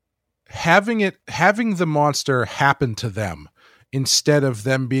having the monster happen to them instead of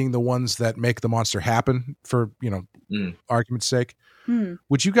them being the ones that make the monster happen, for argument's sake,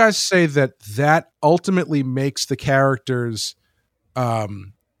 would you guys say that ultimately makes the characters,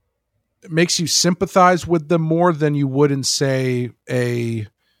 makes you sympathize with them more than you would in, say, a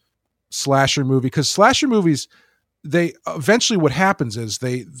slasher movie? Because slasher movies, they eventually, what happens is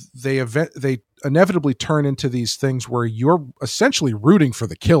they inevitably turn into these things where you're essentially rooting for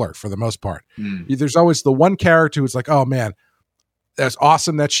the killer for the most part. There's always the one character who's like, oh man, that's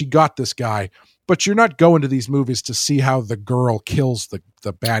awesome that she got this guy, but you're not going to these movies to see how the girl kills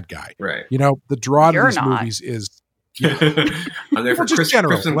the bad guy. Right. You know, the draw to these You're not. movies is I'm there for Kristen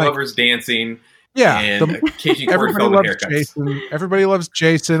Glover's dancing. Yeah, and occasionally Corey Feldman haircuts. Jason. Everybody loves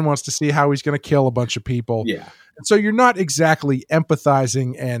Jason, wants to see how he's going to kill a bunch of people. Yeah. And so you're not exactly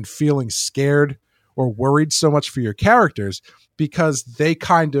empathizing and feeling scared or worried so much for your characters because they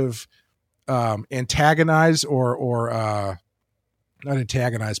kind of antagonize or not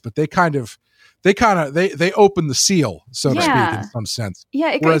antagonize, but they open the seal, so to speak, in some sense.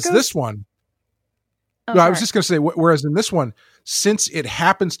 Yeah. Whereas this one, I was just going to say, whereas in this one, since it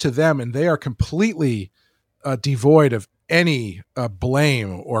happens to them and they are completely devoid of any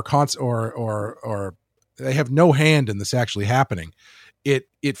blame or they have no hand in this actually happening,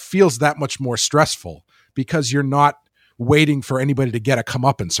 it feels that much more stressful because you're not waiting for anybody to get a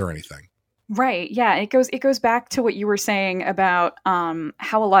comeuppance or anything. Right. Yeah. It goes back to what you were saying about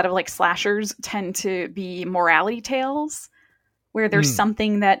how a lot of like slashers tend to be morality tales, where there's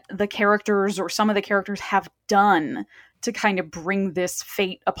something that the characters or some of the characters have done to kind of bring this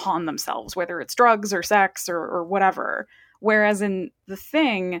fate upon themselves, whether it's drugs or sex or whatever. Whereas in The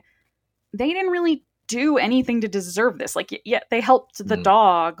Thing, they didn't really do anything to deserve this. Like, yeah, they helped the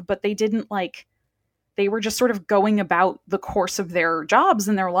dog, but they didn't they were just sort of going about the course of their jobs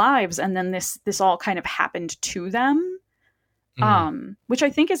and their lives. And then this all kind of happened to them. Which I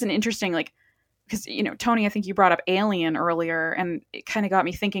think is an interesting, because, you know, Tony, I think you brought up Alien earlier, and it kind of got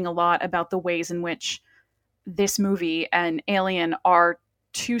me thinking a lot about the ways in which this movie and Alien are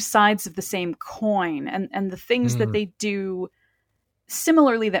two sides of the same coin, and the things that they do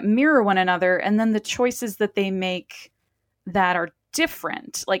similarly that mirror one another, and then the choices that they make that are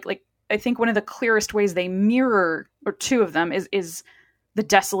different. Like I think one of the clearest ways they mirror, or two of them, is the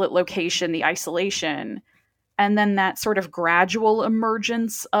desolate location, the isolation, and then that sort of gradual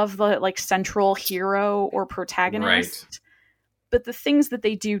emergence of the central hero or protagonist. Right. But the things that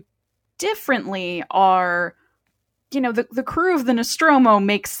they do differently are, you know, the crew of the Nostromo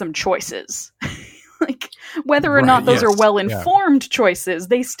makes some choices. Whether or not those are well-informed choices,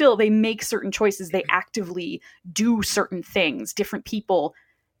 they make certain choices. They actively do certain things. Different people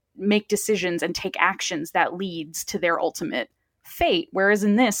make decisions and take actions that leads to their ultimate fate. Whereas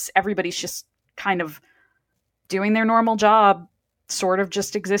in this, everybody's just kind of doing their normal job, sort of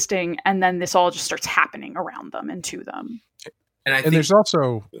just existing, and then this all just starts happening around them and to them. And there's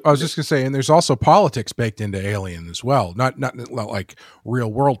also, I was just going to say, and there's also politics baked into Alien as well. Not like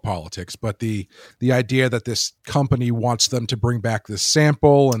real world politics, but the idea that this company wants them to bring back this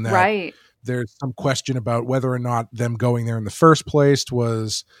sample, and that there's some question about whether or not them going there in the first place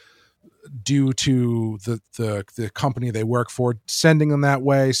was due to the company they work for sending them that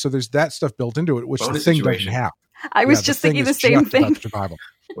way. So there's that stuff built into it, which bonus the thing situation. doesn't have. I was just thinking the same thing.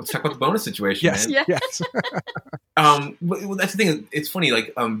 Let's talk about the bonus situation, yes, man. Yes. Well, that's the thing. It's funny.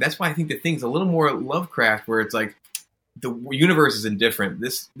 That's why I think the thing's a little more Lovecraft, where it's like the universe is indifferent.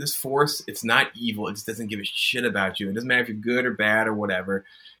 This force, it's not evil. It just doesn't give a shit about you. It doesn't matter if you're good or bad or whatever.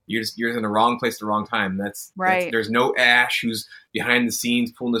 You're in the wrong place at the wrong time. That's there's no Ash who's behind the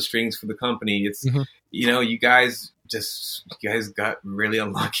scenes pulling the strings for the company. It's you know, you guys got really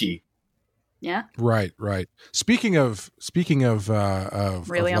unlucky. Yeah. Right. Speaking of really of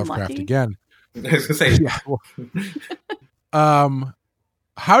Lovecraft unlucky? again. I was gonna say,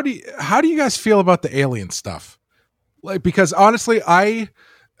 how do you guys feel about the alien stuff? Because honestly,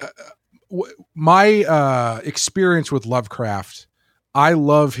 my experience with Lovecraft, I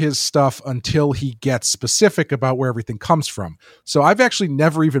love his stuff until he gets specific about where everything comes from. So I've actually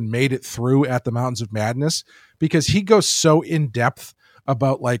never even made it through At the Mountains of Madness because he goes so in depth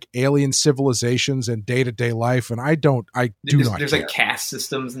about alien civilizations and day-to-day life, and there's like caste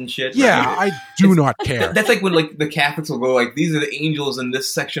systems and shit. Yeah, I do not care. That's like when the Catholics will go these are the angels in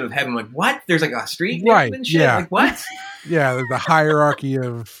this section of heaven. Like, what? There's a street name and shit. Yeah. Like, what? Yeah, the hierarchy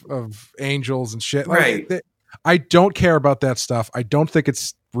of angels and shit. Right. I don't care about that stuff. I don't think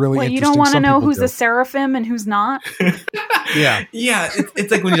it's really interesting. You don't want to know who's a seraphim and who's not? Yeah.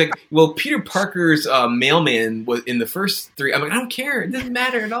 It's like when you're well, Peter Parker's mailman was in the first three. I'm like, I don't care. It doesn't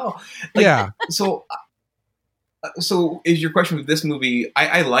matter at all. So So is your question with this movie?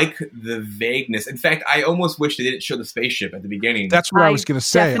 I like the vagueness. In fact, I almost wish they didn't show the spaceship at the beginning. That's what I was going to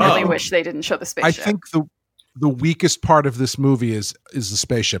say. Definitely wish they didn't show the spaceship. I think the weakest part of this movie is the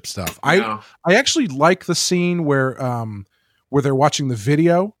spaceship stuff. I actually like the scene where they're watching the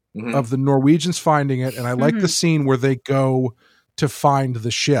video of the Norwegians finding it, and I like the scene where they go to find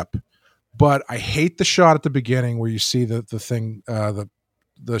the ship. But I hate the shot at the beginning where you see the thing,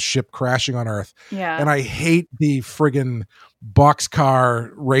 the ship crashing on Earth. Yeah. And I hate the friggin'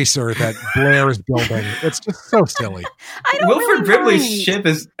 boxcar racer that Blair is building. It's just so silly. Wilford Brimley's ship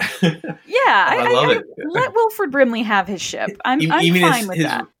is. I love it. Let Wilford Brimley have his ship. I'm fine with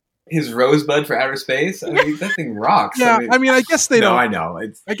that. His Rosebud for outer space. I mean, that thing rocks. Yeah, I mean, I guess they don't. I know.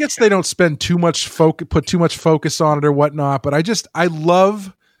 I guess they don't spend too much put too much focus on it or whatnot. But I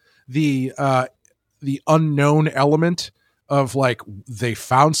love the unknown element of like they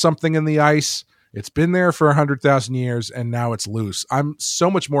found something in the ice. It's been there for 100,000 years and now it's loose. I'm so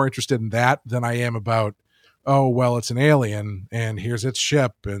much more interested in that than I am about, oh, well, it's an alien and here's its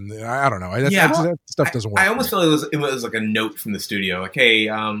ship. And I don't know. That stuff doesn't work. I almost feel it was like a note from the studio. Like, hey,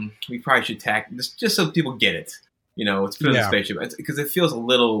 we probably should tack this just so people get it. You know, it's put in the spaceship because it feels a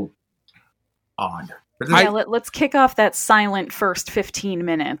little odd. Let's kick off that silent first 15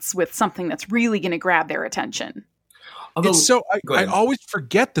 minutes with something that's really going to grab their attention. Although, I always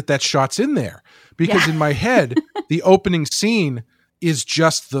forget that shot's in there because in my head, the opening scene is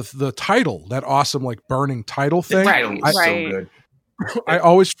just the title, that awesome like burning title thing. The title is so good. I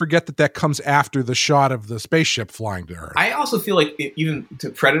always forget that comes after the shot of the spaceship flying to Earth. I also feel like even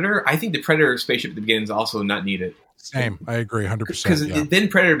to Predator, I think the Predator spaceship at the beginning is also not needed. Same, I agree, 100%. Because then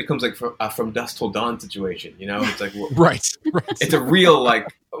Predator becomes like from dusk till dawn situation. You know, it's like right. It's a real like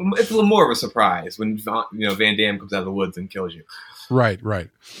it's a little more of a surprise when Van Damme comes out of the woods and kills you. Right.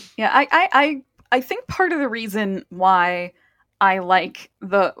 Yeah, I think part of the reason why I like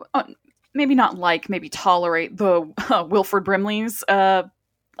the maybe tolerate the Wilford Brimley's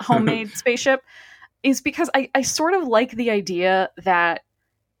homemade spaceship is because I sort of like the idea that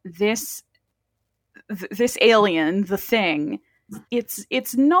this alien, the thing,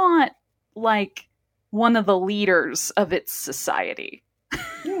 it's not like one of the leaders of its society.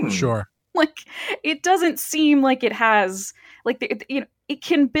 Sure. Like it doesn't seem like it has like it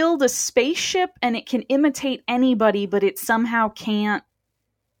can build a spaceship and it can imitate anybody, but it somehow can't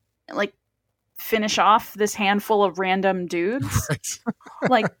like finish off this handful of random dudes. Right.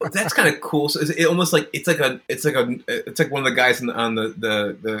 Like that's kind of cool. So it almost like it's like one of the guys on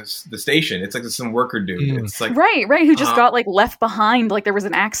the station. It's like some worker dude. It's like right who just got like left behind, like there was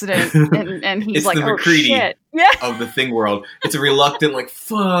an accident and he's like, oh shit, of the thing world. It's a reluctant like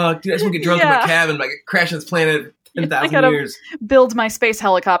fuck, dude. I just want to get drunk in my cabin, like crash on this planet 10,000 years. Build my space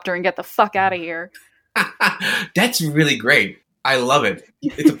helicopter and get the fuck out of here. That's really great. I love it.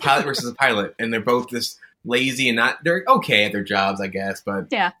 It's a pilot versus a pilot, and they're both just lazy and they're okay at their jobs, I guess. But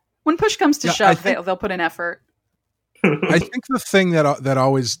yeah, when push comes to shove, they'll put in effort. I think the thing that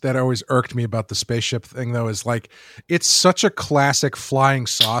always irked me about the spaceship thing, though, is like it's such a classic flying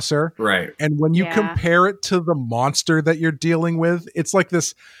saucer, right? And when you compare it to the monster that you're dealing with, it's like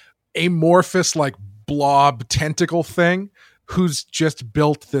this amorphous, like blob tentacle thing. Who's just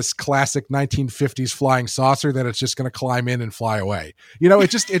built this classic 1950s flying saucer that it's just going to climb in and fly away. You know, it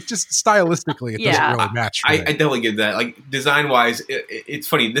just stylistically, it doesn't really match. I definitely get that. Like design wise, it's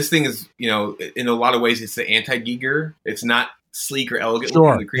funny. This thing is, in a lot of ways, it's the anti-Giger. It's not sleek or elegant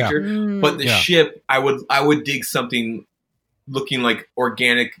looking the creature, but the ship, I would dig something looking like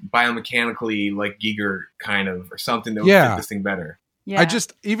organic, biomechanically like Giger kind of, or something that would fit this thing better. Yeah. I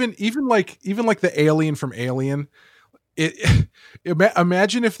just even like the alien from Alien.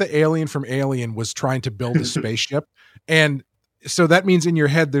 Imagine if the alien from Alien was trying to build a spaceship, and so that means in your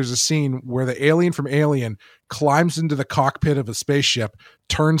head there's a scene where the alien from Alien climbs into the cockpit of a spaceship,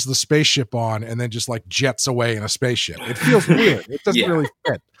 turns the spaceship on, and then just like jets away in a spaceship. It feels weird. It doesn't really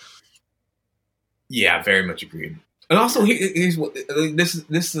fit. Yeah, very much agreed. And also, here's what this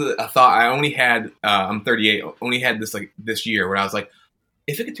is a thought I only had. I'm 38. Only had this like this year where I was like,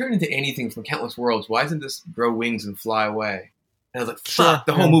 if it could turn into anything from Countless Worlds, why doesn't this grow wings and fly away? And I was like, fuck,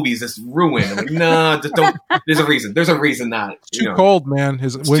 the whole movie is just ruined. I'm like, no, just don't. There's a reason. There's a reason not. It's too cold, man.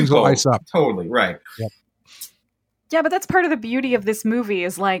 His wings will ice up. Totally, right. Yep. Yeah, but that's part of the beauty of this movie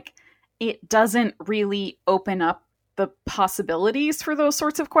is like, it doesn't really open up the possibilities for those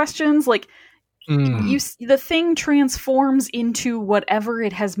sorts of questions. Like, the thing transforms into whatever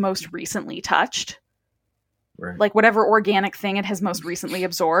it has most recently touched. Right. Like whatever organic thing it has most recently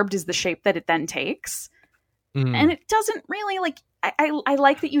absorbed is the shape that it then takes. And it doesn't really like, I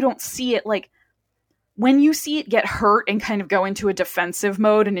like that you don't see it like when you see it get hurt and kind of go into a defensive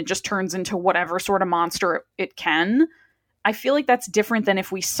mode and it just turns into whatever sort of monster it can, I feel like that's different than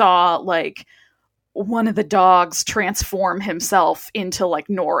if we saw like one of the dogs transform himself into like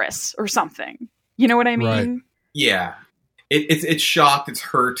Norris or something. You know what I mean? Right. Yeah. It's shocked, it's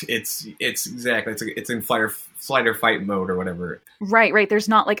hurt, it's exactly, it's in flight or fight mode or whatever. Right. There's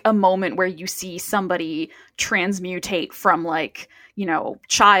not like a moment where you see somebody transmutate from like, you know,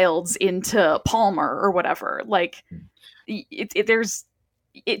 Childs into Palmer or whatever. Like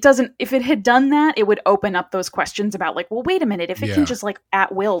it doesn't, if it had done that, it would open up those questions about like, well, wait a minute, if it can just like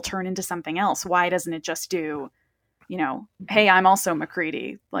at will turn into something else, why doesn't it just do, you know, hey, I'm also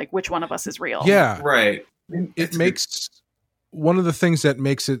MacReady, like which one of us is real? Yeah. Right. It makes one of the things that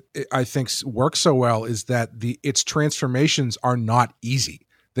makes it, I think, work so well is that its transformations are not easy.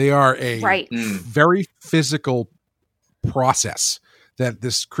 They are a very physical process that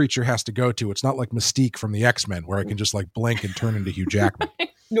this creature has to go to. It's not like Mystique from the X-Men where I can just like blink and turn into Hugh Jackman.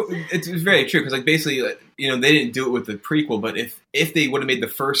 No, it's very true because like basically, you know, they didn't do it with the prequel, but if they would have made the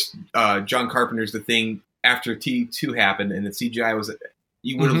first John Carpenter's The Thing after T2 happened and the CGI was,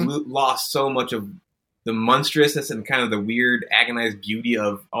 you would have lost so much of the monstrousness and kind of the weird, agonized beauty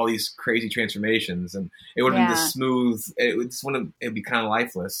of all these crazy transformations, and it would have been this smooth. It'd be kind of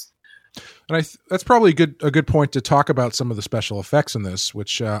lifeless. And that's probably a good point to talk about some of the special effects in this,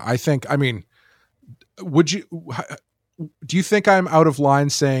 which I think. I mean, do you think I'm out of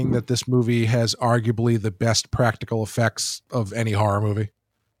line saying that this movie has arguably the best practical effects of any horror movie?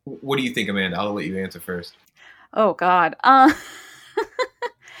 What do you think, Amanda? I'll let you answer first. Oh God.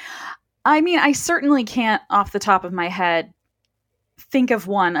 I mean, I certainly can't, off the top of my head, think of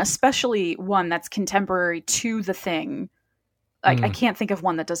one, especially one that's contemporary to The Thing. Like, I can't think of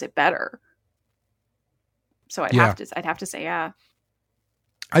one that does it better. So I'd have to say, yeah.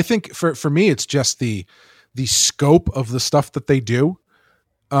 I think for me, it's just the scope of the stuff that they do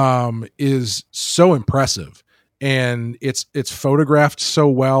is so impressive, and it's photographed so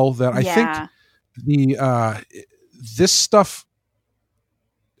well that I think this stuff.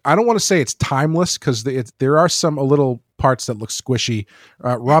 I don't want to say it's timeless because there are a little parts that look squishy.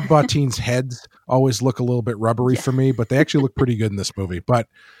 Rob Bottin's heads always look a little bit rubbery for me, but they actually look pretty good in this movie. But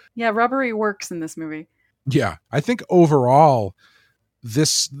yeah, rubbery works in this movie. Yeah, I think overall,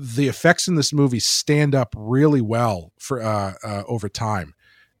 the effects in this movie stand up really well for over time,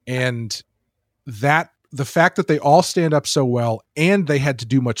 and that the fact that they all stand up so well, and they had to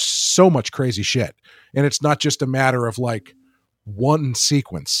do so much crazy shit, and it's not just a matter of like one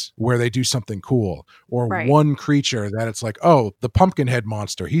sequence where they do something cool or one creature that it's like, oh, the Pumpkinhead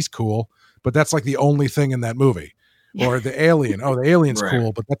monster, he's cool, but that's like the only thing in that movie. Or the alien, the alien's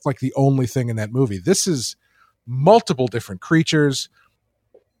cool, but that's like the only thing in that movie. This is multiple different creatures,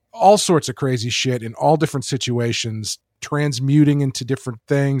 all sorts of crazy shit in all different situations, transmuting into different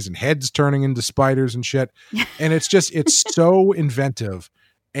things and heads turning into spiders and shit. And it's so inventive.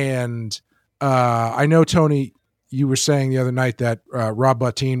 And I know, Tony, you were saying the other night that Rob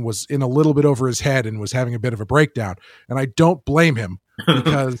Bottin was in a little bit over his head and was having a bit of a breakdown. And I don't blame him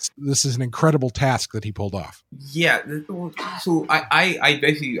because this is an incredible task that he pulled off. Yeah. So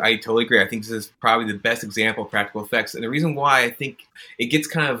I totally agree. I think this is probably the best example of practical effects. And the reason why I think it gets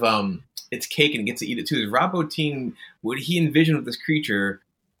kind of its cake and it gets to eat it too is Rob Bottin, what he envisioned with this creature,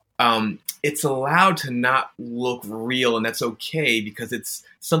 it's allowed to not look real, and that's okay because it's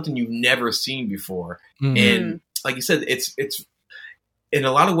something you've never seen before. And like you said, it's in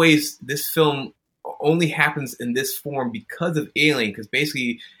a lot of ways, this film only happens in this form because of Alien. Because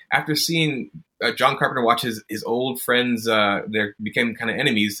basically, after seeing John Carpenter watch his old friends, they became kind of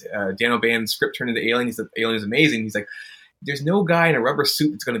enemies. Dan O'Bannon's script turned into Alien. He said Alien is amazing. He's like, there's no guy in a rubber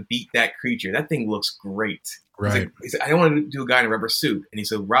suit that's going to beat that creature. That thing looks great. Right. He said, I don't want to do a guy in a rubber suit. And he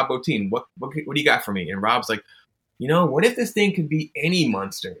said, Rob Bottin, what do you got for me? And Rob's like, you know, what if this thing could be any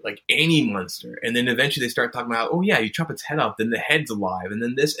monster, like any monster? And then eventually they start talking about, oh yeah, you chop its head off, then the head's alive, and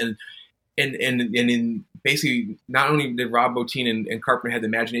then this, and in basically not only did Rob Bottin and Carpenter have the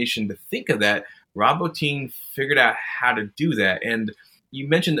imagination to think of that, Rob Bottin figured out how to do that. And you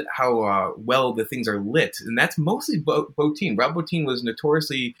mentioned how well the things are lit, and that's mostly Bottin. Rob Bottin was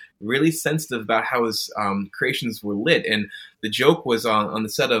notoriously really sensitive about how his creations were lit, and the joke was on the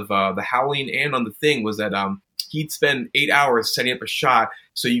set of The Howling and on The Thing was that he'd spend 8 hours setting up a shot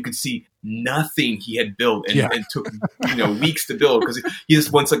so you could see nothing he had built, and took weeks to build because he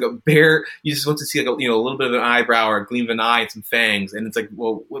just wants like a bare. You just want to see like a little bit of an eyebrow or a gleam of an eye and some fangs, and it's like,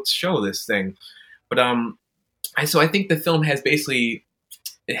 well, let's show this thing. But so I think the film has basically.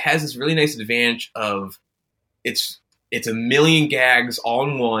 It has this really nice advantage of it's a million gags all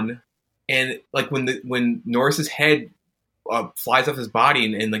in one, and like when Norris's head flies off his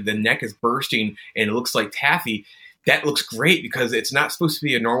body and like the neck is bursting and it looks like taffy. That looks great because it's not supposed to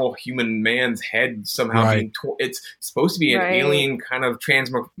be a normal human man's head somehow being it's supposed to be an alien kind of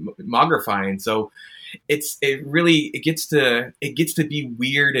transmogrifying. So it gets to be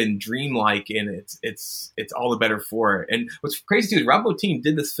weird and dreamlike, and it's all the better for it. And what's crazy too is Rob Bottin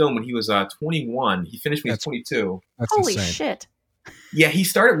did this film when he was 21. He finished when he was 22. That's Holy insane. shit. Yeah, he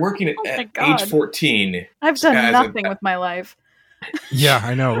started working at age 14. I've done nothing with my life. Yeah,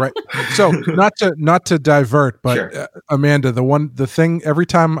 I know, right? So not to divert, but Sure. Amanda, the thing every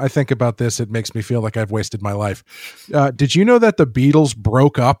time I think about this, it makes me feel like I've wasted my life. Did you know that the Beatles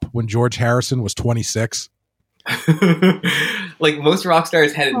broke up when George Harrison was 26? Like most rock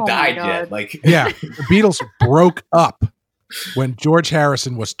stars hadn't died God. yet. Like Yeah, the Beatles broke up when George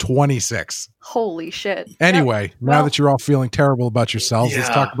Harrison was 26. Holy shit. Anyway, now that you're all feeling terrible about yourselves, let's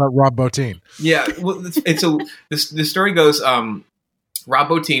talk about Rob Bottin. Yeah, well, and so the story goes. Rob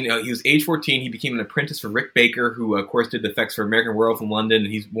Bottin, he was age 14. He became an apprentice for Rick Baker, who, of course, did the effects for American Werewolf in London.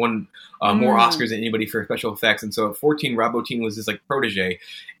 And he's won more Oscars than anybody for special effects. And so at 14, Rob Bottin was his like protege.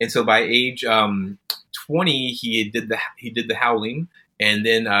 And so by age 20, he did the Howling, and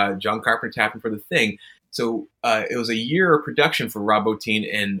then John Carpenter tapped him for The Thing. So it was a year of production for Rob Bottin,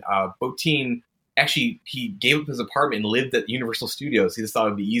 and Bottin actually he gave up his apartment and lived at Universal Studios. He just thought it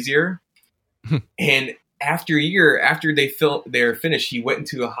would be easier. And after a year, after they're finished, he went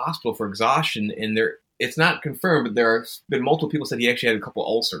into a hospital for exhaustion, and it's not confirmed, but there have been multiple people said he actually had a couple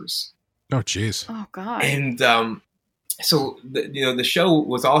ulcers. Oh, jeez. Oh, God. And so the show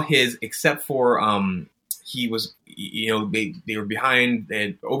was all his except for he was they were behind, they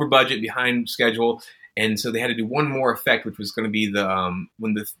had over budget, behind schedule, and so they had to do one more effect, which was going to be the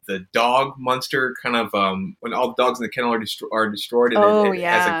when the dog monster kind of when all the dogs in the kennel are destroyed.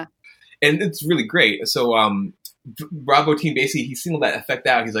 And and it's really great. So Rob Bottin basically he singled that effect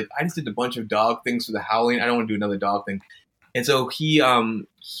out. He's like, I just did a bunch of dog things for the Howling. I don't want to do another dog thing. And so he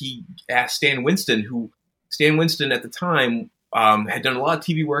asked Stan Winston, at the time had done a lot of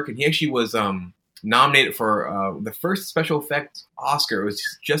TV work, and he actually was nominated for the first special effects Oscar. It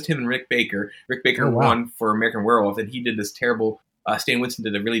was just him and Rick Baker. Rick Baker won for American Werewolf, and he did this terrible. Stan Winston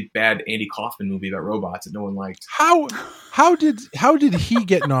did a really bad Andy Kaufman movie about robots that no one liked. How did he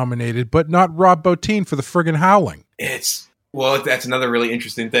get nominated, but not Rob Bottin for the friggin' Howling? That's another really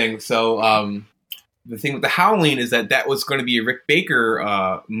interesting thing. So the thing with the Howling is that was going to be a Rick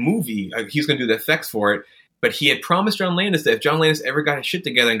Baker movie. He was going to do the effects for it, but he had promised John Landis that if John Landis ever got his shit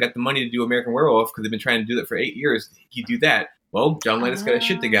together and got the money to do American Werewolf, because they've been trying to do that for 8 years, he'd do that. Well, John Landis got his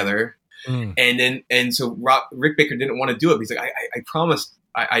shit together. And so Rick Baker didn't want to do it. He's like, I promised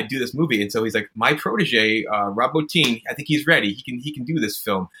I'd do this movie. And so he's like, my protege, Rob Bottin, I think he's ready. He can do this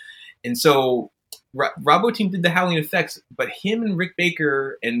film. And so Rob Bottin did the Howling effects, but him and Rick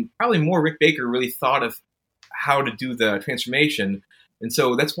Baker, and probably more Rick Baker, really thought of how to do the transformation. And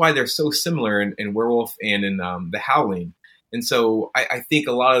so that's why they're so similar in Werewolf and in the Howling. And so I think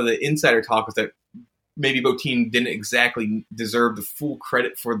a lot of the insider talk was that maybe Bottin didn't exactly deserve the full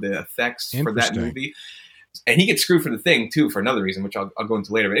credit for the effects for that movie. And he gets screwed for The Thing, too, for another reason, which I'll go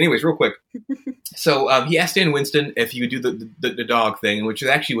into later. But anyways, real quick. So he asked Stan Winston if he would do the dog thing, which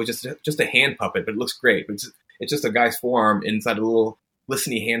actually was just a hand puppet, but it looks great. It's just a guy's forearm inside a little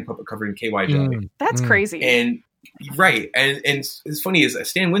glistening hand puppet covered in KY jelly. That's crazy. And right. And it's funny is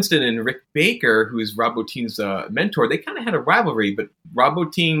Stan Winston and Rick Baker, who is Rob Bottin's mentor, they kind of had a rivalry, but Rob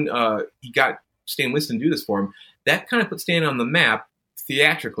Bottin, he got Stan Winston to do this for him. That kind of put Stan on the map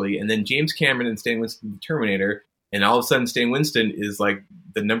theatrically, and then James Cameron and Stan Winston, the Terminator, and all of a sudden Stan Winston is like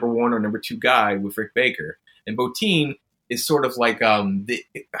the number 1 or number 2 guy with Rick Baker. And Bottin is sort of like I'm not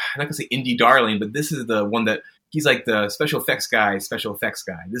gonna say indie darling, but this is the one that he's like the special effects guy. This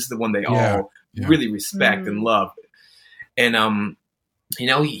is the one they all really respect and love. And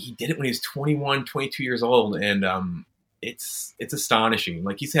he did it when he was 21, 22 years old, and it's astonishing.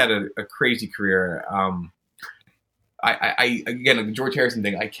 Like, he's had a crazy career. I again, the George Harrison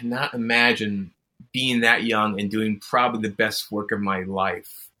thing, I cannot imagine being that young and doing probably the best work of my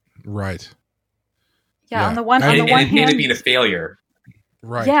life. Right. Yeah. On the one hand, it being a failure.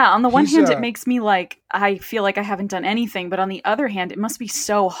 Right. Yeah. On the one hand, it makes me like, I feel like I haven't done anything, but on the other hand, it must be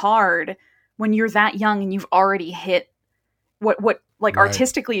so hard when you're that young and you've already hit what like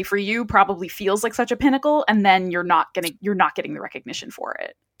artistically for you probably feels like such a pinnacle, and then you're not getting the recognition for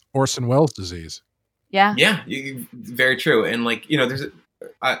it. Orson Welles disease. Yeah. Yeah, very true. And like, there's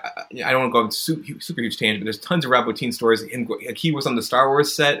I don't want to go on super huge tangent, but there's tons of Rob Bottin stories. He was on the Star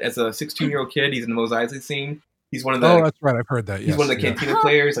Wars set as a 16-year-old kid. He's in the Mos Eisley scene. He's one of the. Oh, that's right. I've heard that. He's Yes, one of the Cantina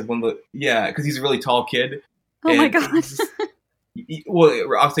players, like one of the because he's a really tall kid. Oh my god!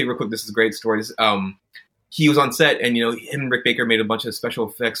 Well, I'll say real quick. This is a great story. He was on set, and him and Rick Baker made a bunch of special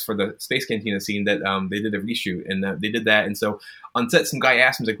effects for the Space Cantina scene that they did a reshoot, and they did that. And so on set, some guy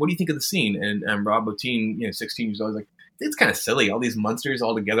asked him, he's like, "What do you think of the scene?" And Rob Bottin, 16 years old, was like, "It's kind of silly. All these monsters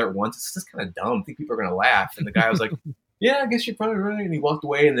all together at once. It's just kind of dumb. I think people are going to laugh." And the guy was like, "Yeah, I guess you're probably right." And he walked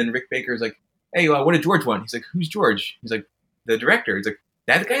away. And then Rick Baker's like, "Hey, what did George want?" He's like, "Who's George?" He's like, "The director." He's like,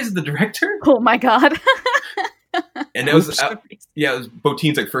 "That guy's the director?" Oh my god! And that was it was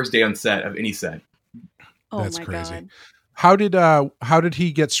Bottin's like first day on set of any set. Oh That's my crazy. God. How did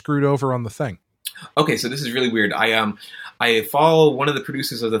he get screwed over on The Thing? Okay, so this is really weird. I follow one of the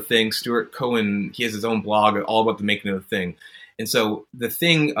producers of The Thing, Stuart Cohen. He has his own blog all about the making of The Thing. And so The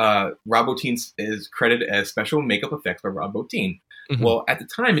Thing, Rob Bottin is credited as special makeup effects by Rob Bottin. Mm-hmm. Well, at the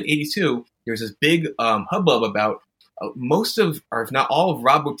time in '82, there was this big hubbub about most of, or if not all of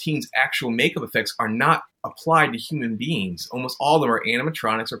Rob Bottin's actual makeup effects are not applied to human beings. Almost all of them are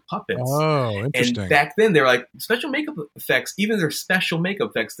animatronics or puppets. Oh, interesting. And back then they were like, special makeup effects, even if they're special makeup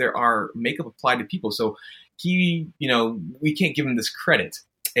effects, there are makeup applied to people. So we can't give him this credit.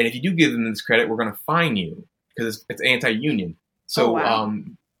 And if you do give him this credit, we're going to fine you because it's anti-union. So,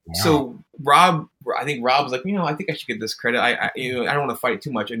 So I think Rob was like, I think I should get this credit. I don't want to fight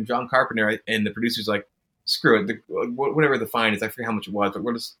too much. And John Carpenter and the producer's like, screw it, whatever the fine is, I forget how much it was, but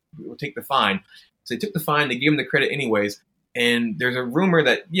we'll take the fine. So they took the fine, they gave him the credit anyways, and there's a rumor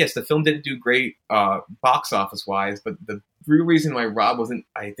that, yes, the film didn't do great box office-wise, but the real reason why Rob wasn't,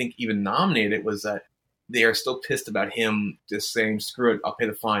 I think, even nominated was that they are still pissed about him just saying, screw it, I'll pay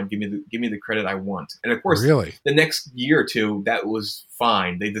the fine, give me the credit I want. And of course, really? The next year or two, that was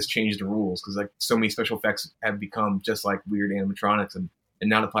fine. They just changed the rules, because like so many special effects have become just like weird animatronics and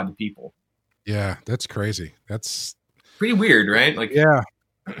not applied to people. Yeah, that's crazy. That's pretty weird, right? Like, yeah.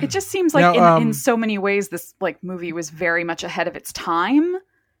 It just seems like in so many ways this like movie was very much ahead of its time,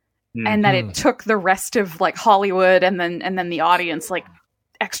 and that it took the rest of like Hollywood and then the audience like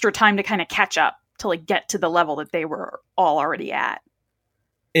extra time to kind of catch up to like get to the level that they were all already at.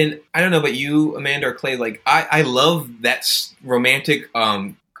 And I don't know about you, Amanda or Clay, like I love that romantic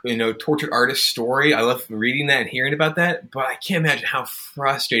tortured artist story. I love reading that and hearing about that, but I can't imagine how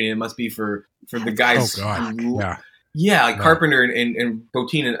frustrating it must be for the guys. Oh God. Yeah, like Carpenter and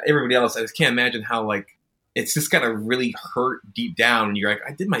Bottin and everybody else. I just can't imagine how like it's just gotta really hurt deep down. And you're like,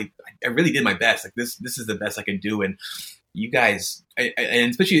 I really did my best. Like this is the best I can do. And you guys, and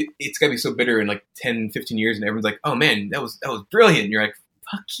especially it's gotta be so bitter in like 10, 15 years, and everyone's like, oh man, that was brilliant. And you're like,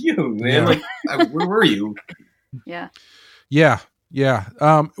 fuck you, man. Yeah. Like, where were you? Yeah. Yeah. Yeah.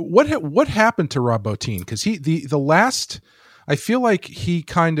 What happened to Rob Bottin? Because the last, I feel like he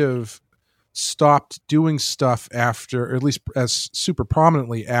kind of stopped doing stuff after, or at least as super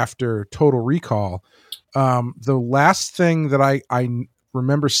prominently after Total Recall. The last thing that I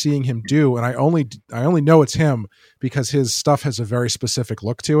remember seeing him do, and I only know it's him because his stuff has a very specific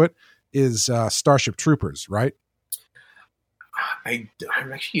look to it, is Starship Troopers, right? I'm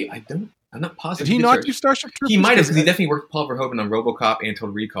not positive. Did he not do Starship Troopers? He might have, because he definitely worked with Paul Verhoeven on RoboCop and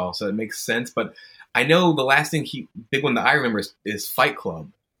Total Recall, so it makes sense. But I know the last thing big one that I remember is Fight Club.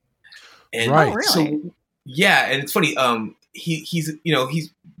 And right. Really? So yeah, and it's funny. He's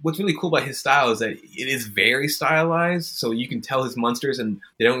what's really cool about his style is that it is very stylized, so you can tell his monsters, and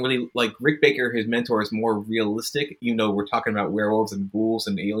they don't really like Rick Baker. His mentor is more realistic, even though we're talking about werewolves and ghouls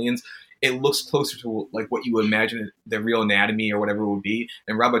and aliens. It looks closer to like what you would imagine the real anatomy or whatever it would be.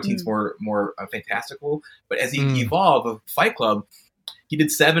 And Rob Bottin's more fantastical. But as he evolved of Fight Club, he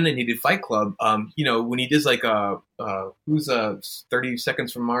did 7 and he did Fight Club. When he does like who's 30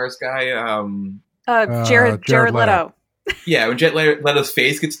 Seconds from Mars guy? Jared Leto. Yeah, when Jared Leto's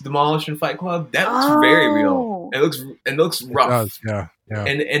face gets demolished in Fight Club, that looks very real. It looks rough. It does, yeah.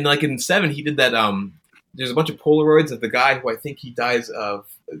 And like in 7, he did that. There's a bunch of Polaroids of the guy who I think he dies of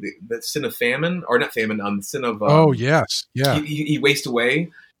the sin of famine, or not famine, the sin of. Oh yes, yeah. He wastes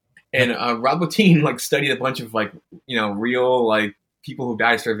away, and Rob Bottin like studied a bunch of like real like people who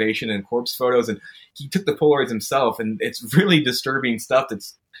died of starvation and corpse photos, and he took the Polaroids himself, and it's really disturbing stuff.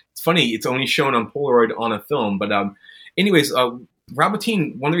 It's funny. It's only shown on Polaroid on a film, but anyways, Rob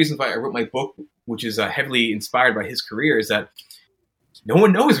Bottin. One of the reasons why I wrote my book, which is heavily inspired by his career, is that no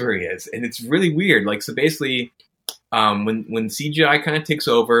one knows where he is, and it's really weird. Like, so basically, when CGI kind of takes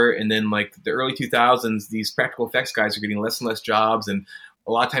over, and then like the early 2000s, these practical effects guys are getting less and less jobs, and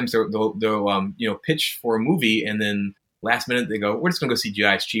a lot of times they'll pitch for a movie, and then last minute they go, we're just gonna go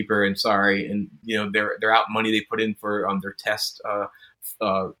CGI, it's cheaper, and sorry, and they're out money they put in for their test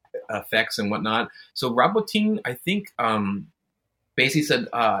effects and whatnot. So Rob Bottin, I think, basically said,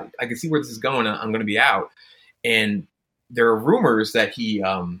 I can see where this is going, I'm gonna be out. And there are rumors that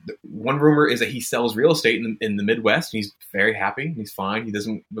one rumor is that he sells real estate in the Midwest, and he's very happy, he's fine, he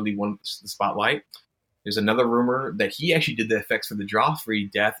doesn't really want the spotlight. There's another rumor that he actually did the effects for the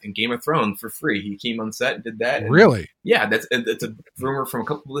Joffrey death in Game of Thrones for free. He came on set and did that. Really? Yeah, that's a rumor from a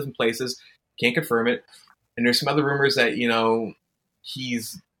couple of different places. Can't confirm it. And there's some other rumors that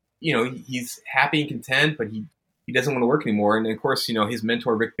he's happy and content, but he doesn't want to work anymore. And of course, his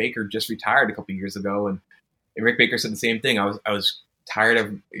mentor Rick Baker just retired a couple of years ago, and Rick Baker said the same thing. I was tired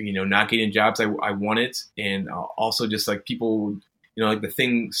of not getting jobs I wanted, and also just like people. Like the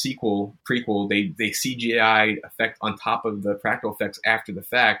Thing prequel, they CGI effect on top of the practical effects after the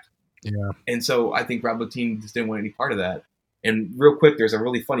fact. Yeah. And so I think Rob Bottin just didn't want any part of that. And real quick, there's a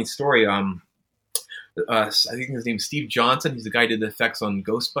really funny story. I think his name's Steve Johnson. He's the guy who did the effects on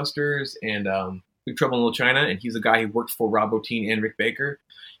Ghostbusters and Big Trouble in Little China. And he's the guy who worked for Rob Bottin and Rick Baker.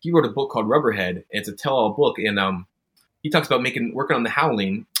 He wrote a book called Rubberhead. It's a tell-all book. And he talks about working on The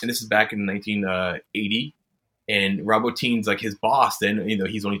Howling. And this is back in 1980. And Rob Bottin's like his boss then,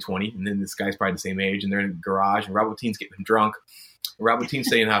 he's only 20, and then this guy's probably the same age, and they're in a garage, and Rob Bottin's getting him drunk. And Rob Bottin's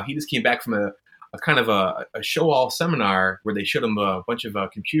saying how he just came back from a kind of a show-all seminar where they showed him a bunch of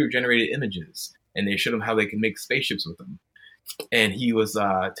computer-generated images, and they showed him how they can make spaceships with them. And he was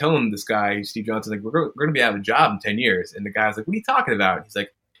telling this guy, Steve Johnson, like, we're going to be out of a job in 10 years. And the guy's like, what are you talking about? He's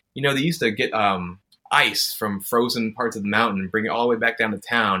like, they used to get ice from frozen parts of the mountain and bring it all the way back down to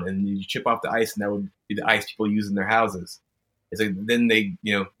town, and you chip off the ice, and that would be the ice people use in their houses. It's like then they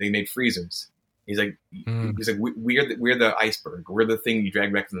made freezers. He's like we're the iceberg, we're the thing you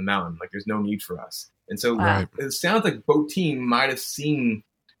drag back from the mountain. Like there's no need for us. And so It sounds like Bottin might have seen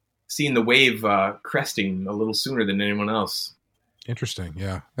the wave cresting a little sooner than anyone else. Interesting,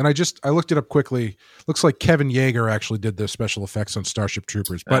 yeah. And I looked it up quickly. Looks like Kevin Yeager actually did the special effects on Starship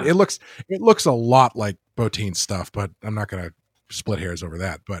Troopers, but it looks a lot like Bottin's stuff. But I'm not going to split hairs over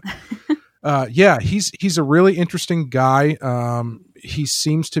that. But yeah, he's a really interesting guy. He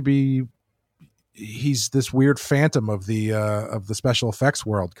seems to be this weird phantom of the special effects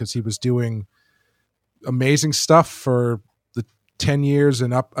world, because he was doing amazing stuff for the 10 years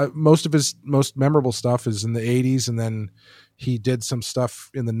and up. Most of his most memorable stuff is in the 80s, and then he did some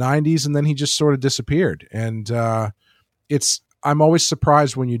stuff in the 90s, and then he just sort of disappeared. And I'm always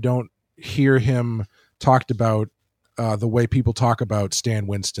surprised when you don't hear him talked about the way people talk about Stan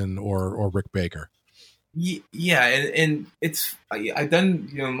Winston or Rick Baker. Yeah, and I've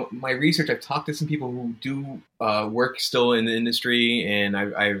done my research. I've talked to some people who do work still in the industry, and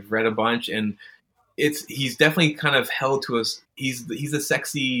I've read a bunch, and he's definitely kind of held to us. He's the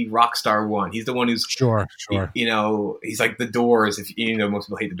sexy rock star one. He's the one who's sure. He's like the Doors. If most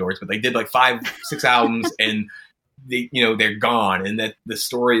people hate the Doors, but they did like 5-6 albums, and they're gone, and that the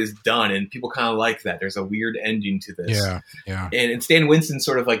story is done, and people kind of like that. There's a weird ending to this. Yeah. And Stan Winston's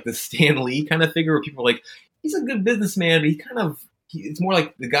sort of like the Stan Lee kind of figure, where people are like, he's a good businessman, but it's more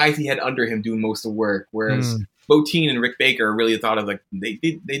like the guys he had under him doing most of the work, whereas Bottin and Rick Baker really thought of like they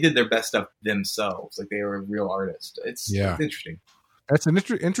did their best stuff themselves, like they were a real artist. It's interesting. That's an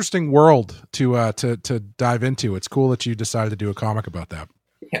interesting world to dive into. It's cool that you decided to do a comic about that.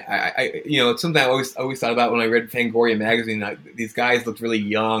 Yeah, it's something I always thought about when I read Fangoria magazine. These guys looked really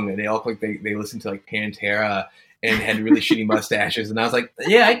young, and they all looked like they listened to like Pantera and had really shitty mustaches. And I was like,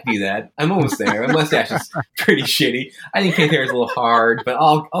 yeah, I can do that. I'm almost there. My mustache is pretty shitty. I think Pantera is a little hard, but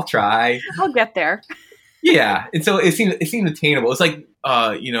I'll try. I'll get there. Yeah, and so it seemed attainable. It's like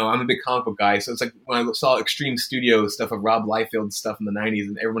I'm a big comic book guy, so it's like when I saw Extreme Studios stuff of Rob Liefeld stuff in the 90s,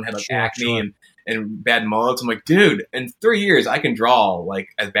 and everyone had like acne and bad mullets. I'm like, dude, in 3 years I can draw like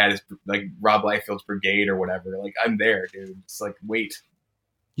as bad as like Rob Liefeld's Brigade or whatever. Like I'm there, dude. It's like wait.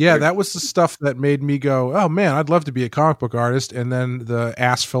 Yeah, that was the stuff that made me go, oh man, I'd love to be a comic book artist, and then the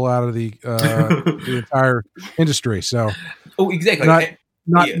ass fell out of the entire industry. So, exactly.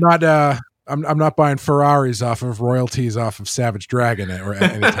 I'm not buying Ferraris off of royalties off of Savage Dragon or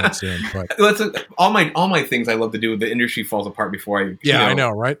anytime soon. But all my things I love to do. The industry falls apart before I. I know,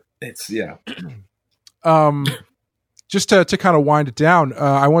 right? It's just to kind of wind it down,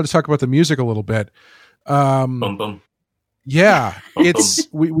 I wanted to talk about the music a little bit. Bum bum. Yeah, it's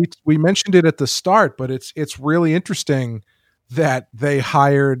we mentioned it at the start, but it's really interesting that they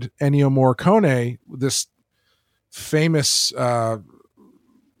hired Ennio Morricone, this famous,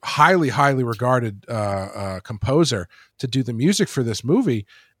 highly regarded composer, to do the music for this movie,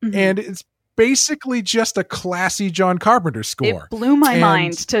 and it's basically just a classy John Carpenter score. It blew my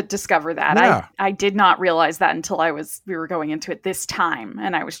mind to discover that. Yeah. I did not realize that until we were going into it this time,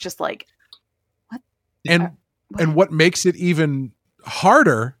 and I was just like, what? And what makes it even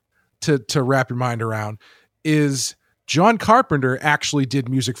harder to wrap your mind around is John Carpenter actually did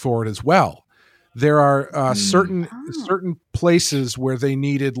music for it as well. There are certain places where they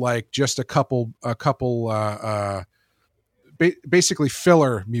needed like just a couple basically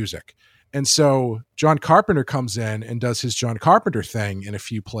filler music. And so John Carpenter comes in and does his John Carpenter thing in a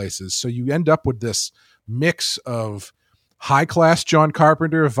few places. So you end up with this mix of high class John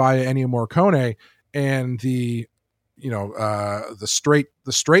Carpenter via Ennio Morricone and the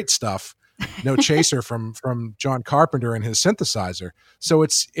straight stuff, No Chaser from John Carpenter and his synthesizer. So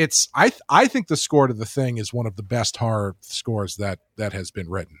I think the score to The Thing is one of the best horror scores that has been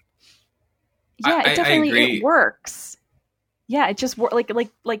written. Yeah, it definitely I agree. It works. Yeah, it just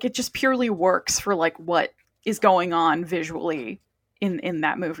like it just purely works for like what is going on visually in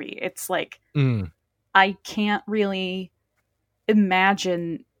that movie. It's like I can't really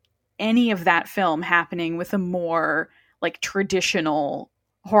imagine any of that film happening with a more like traditional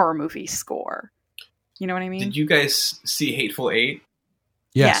horror movie score. You know what I mean? Did you guys see Hateful Eight?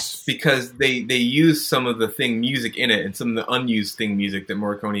 Yes. Because they used some of the Thing music in it and some of the unused Thing music that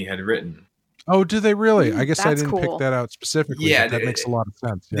Morricone had written. Oh, do they really? I guess I That's didn't cool. pick that out specifically. Yeah, but that makes a lot of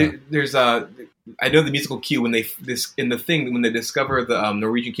sense. Yeah. There's I know the musical cue when in The Thing when they discover the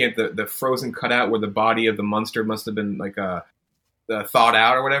Norwegian camp, the frozen cutout where the body of the monster must have been like thawed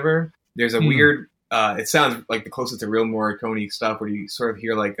out or whatever. There's a weird. It sounds like the closest to real Morricone stuff where you sort of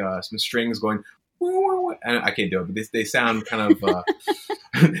hear like some strings going. I can't do it, but they sound kind of.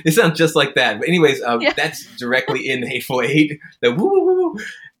 They sound just like that. But anyways, that's directly in Hateful Eight. The woo woo woo,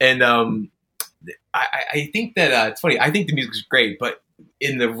 and I think that it's funny. I think the music's great, but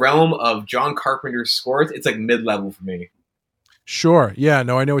in the realm of John Carpenter's scores, it's like mid-level for me. Sure. Yeah.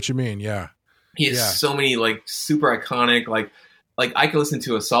 No, I know what you mean. Yeah. He has so many like super iconic, like I could listen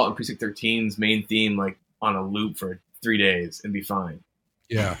to Assault on Precinct 13's main theme like on a loop for 3 days and be fine.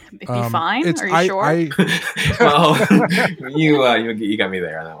 Yeah. It'd be fine? Are you sure? Well, you got me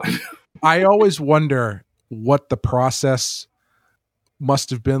there on that one. I always wonder what the process must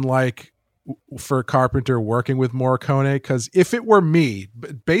have been like for Carpenter working with Morricone, because if it were me,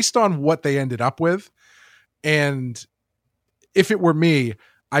 based on what they ended up with, and if it were me,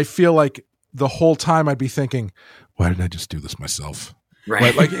 I feel like the whole time I'd be thinking, why didn't I just do this myself?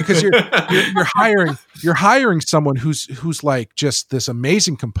 Right. Like, because you're hiring someone who's like just this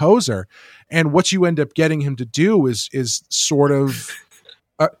amazing composer, and what you end up getting him to do is sort of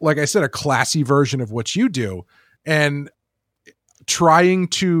like I said, a classy version of what you do, and trying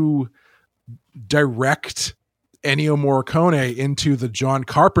to direct Ennio Morricone into the John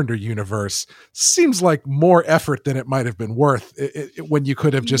Carpenter universe seems like more effort than it might have been worth when you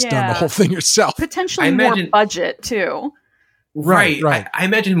could have just done the whole thing yourself. Potentially more budget too. Right. I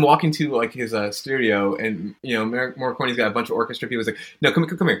imagine him walking to like his studio, and Morricone's got a bunch of orchestra people. He's like, "No, come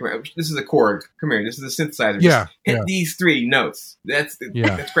here. This is a chord. Come here. This is a synthesizer. Yeah, hit these 3 notes. That's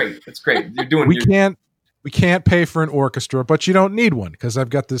great. That's great. You're doing. We can't pay for an orchestra, but you don't need one because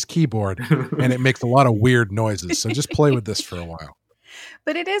I've got this keyboard and it makes a lot of weird noises. So just play with this for a while."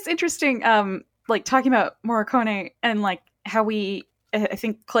 But it is interesting, like talking about Morricone and like how I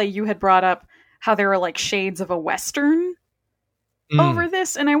think Clay, you had brought up how there are like shades of a Western over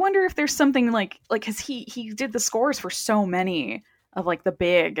this, and I wonder if there's something like because he did the scores for so many of like the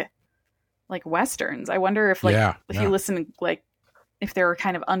big like Westerns. I wonder if you listen, like if there are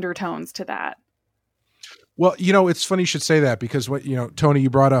kind of undertones to that. Well, it's funny you should say that, because Tony, you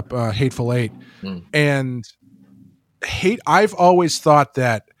brought up Hateful Eight, and I've always thought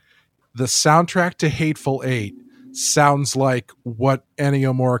that the soundtrack to Hateful Eight sounds like what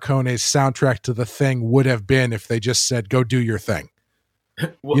Ennio Morricone's soundtrack to The Thing would have been if they just said, "Go do your thing."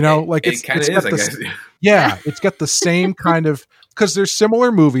 Well, it's kind of is, I guess. Yeah, it's got the same kind of, because they're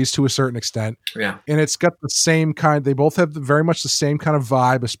similar movies to a certain extent. Yeah, and it's got the same kind. They both have very much the same kind of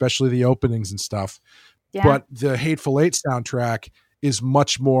vibe, especially the openings and stuff. Yeah. But the Hateful Eight soundtrack is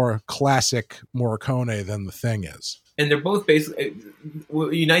much more classic Morricone than The Thing is. And they're both basically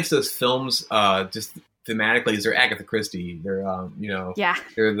what unites those films just thematically is they're Agatha Christie. They're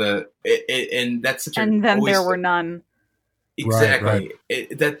they're and that's such and then there were none. Exactly.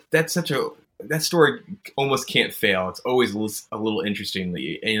 Right. That story almost can't fail. It's always a little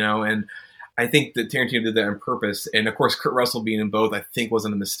interestingly, and I think that Tarantino did that on purpose. And of course, Kurt Russell being in both, I think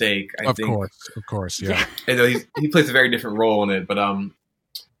wasn't a mistake. Of course. Yeah. And he plays a very different role in it. But I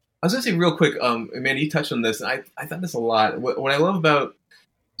was going to say real quick, Amanda, you touched on this, and I thought this a lot. What I love about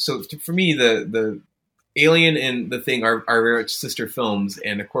for me, the Alien and The Thing are very much sister films,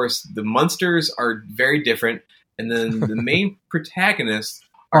 and of course the Munsters are very different, and then the main protagonists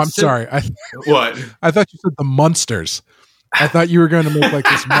are I'm sorry. What? I thought you said the Munsters. I thought you were going to make like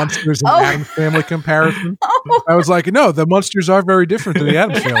this Munsters and Addams Family comparison. I was like, no, the Munsters are very different than the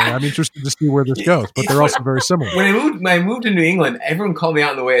Addams Family. I'm interested to see where this goes, but they're also very similar. When I moved to New England, everyone called me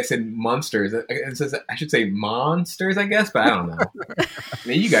out in the way I said Munsters. It says I should say Monsters, I guess, but I don't know. I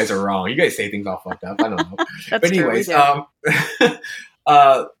mean, you guys are wrong. You guys say things all fucked up. I don't know. That's but anyways,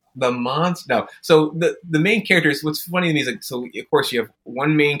 the monster. No, so the main characters. What's funny to me is like, so of course you have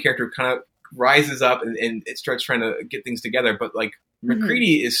one main character kind of rises up and it starts trying to get things together, but like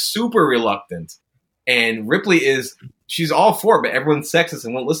MacReady is super reluctant, and Ripley she's all for it, but everyone's sexist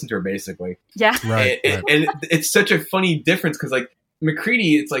and won't listen to her basically. Yeah, right. And it's such a funny difference because like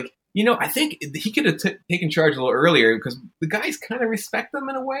MacReady, it's like, you know, I think he could have taken charge a little earlier because the guys kind of respect them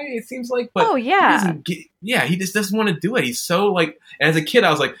in a way, it seems like. But he just doesn't want to do it. He's so like, and as a kid,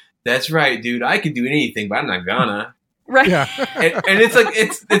 I was like, that's right, dude. I could do anything, but I'm not gonna. Right. Yeah. and it's like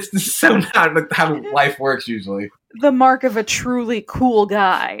it's so not how life works usually. The mark of a truly cool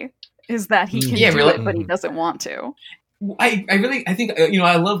guy is that he can do it, but he doesn't want to. I think, you know,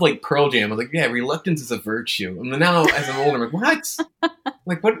 I love like Pearl Jam. I was like, yeah, reluctance is a virtue. And now as I'm older, I'm like, what?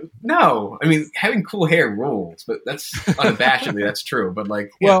 Like, what? No. I mean, having cool hair rules, but that's unabashedly, that's true. But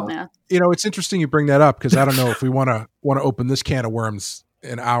like, you know, it's interesting you bring that up because I don't know if we want to open this can of worms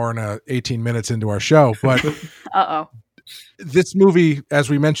an hour and 18 minutes into our show, but this movie,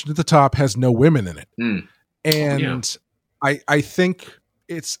 as we mentioned at the top, has no women in it. And I think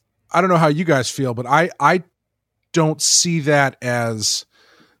I don't know how you guys feel, but I don't see that as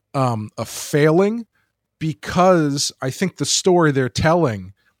a failing because I think the story they're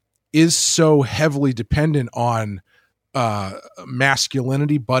telling is so heavily dependent on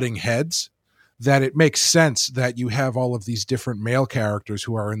masculinity butting heads that it makes sense that you have all of these different male characters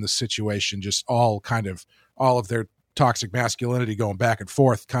who are in the situation, just all of their toxic masculinity going back and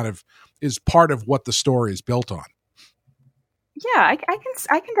forth kind of is part of what the story is built on. Yeah, I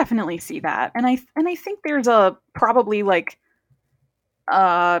can definitely see that. And I think there's probably like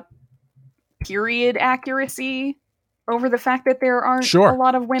period accuracy over the fact that there aren't a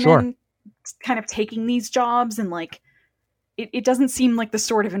lot of women kind of taking these jobs, and like it doesn't seem like the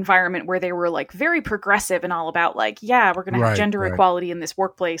sort of environment where they were like very progressive and all about like, yeah, we're going to have gender equality in this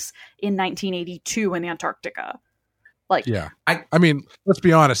workplace in 1982 in Antarctica. Like, yeah, I mean, let's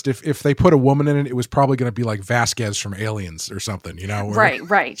be honest. If they put a woman in it, it was probably going to be like Vasquez from Aliens or something, you know?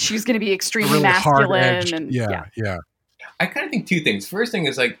 Right. She's going to be extremely really masculine, and yeah. I kind of think two things. First thing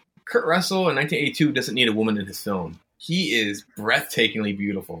is like Kurt Russell in 1982 doesn't need a woman in his film. He is breathtakingly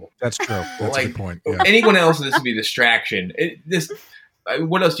beautiful. That's true. That's a good point. Yeah. Anyone else, this would be a distraction.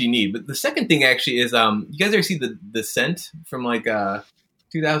 What else do you need? But the second thing actually is, you guys ever see The Descent from like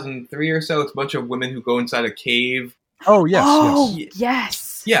 2003 or so? It's a bunch of women who go inside a cave. Oh,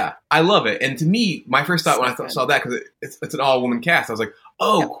 yes. Yeah, I love it. And to me, my first thought when I saw that, because it's an all-woman cast, I was like,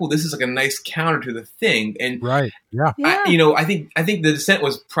 oh, cool, this is like a nice counter to The Thing. And right, yeah. I think The Descent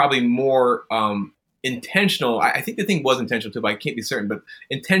was probably more intentional. I think The Thing was intentional too, but I can't be certain. But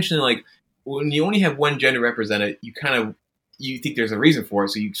intentionally, like when you only have one gender represented, you think there's a reason for it,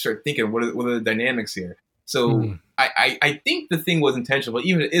 so you start thinking, what are the dynamics here? So I think The Thing was intentional, but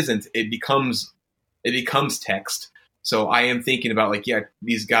even if it isn't, it becomes text. So I am thinking about like, yeah,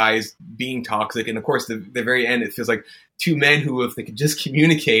 these guys being toxic, and of course, the very end, it feels like two men who, if they could just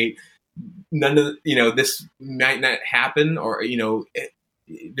communicate, none of this might not happen, or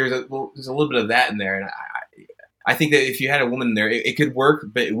there's a little bit of that in there, and I think that if you had a woman in there, it could work,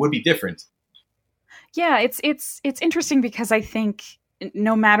 but it would be different. Yeah, it's interesting because I think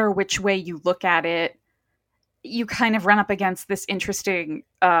no matter which way you look at it, you kind of run up against this interesting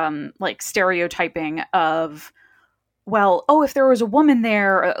like stereotyping of, well, if there was a woman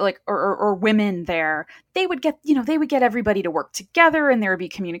there, or women there, they would get everybody to work together and there would be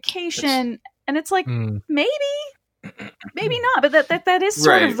communication. And it's like, maybe not. But that is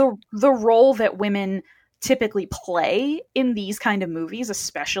sort of the role that women typically play in these kind of movies,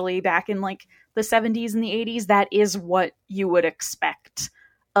 especially back in like the 70s and the 80s. That is what you would expect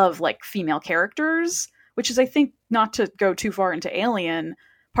of like female characters, which is, I think, not to go too far into Alien,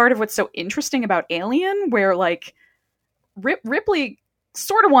 part of what's so interesting about Alien, where like Ripley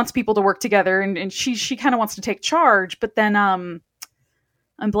sort of wants people to work together, and she kind of wants to take charge, but then I'm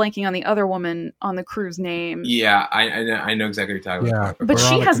blanking on the other woman on the crew's name. Yeah, I know exactly what you're talking about. But Veronica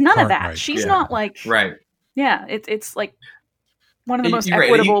she has none of that. Cartwright. She's not like right. Yeah, it's like one of the most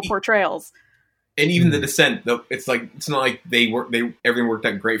equitable portrayals. And even the Descent, it's like it's not like everything worked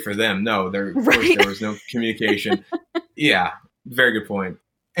out great for them. No, of course there was no communication. Yeah, very good point.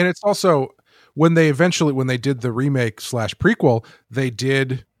 And it's also when they did the remake / prequel, they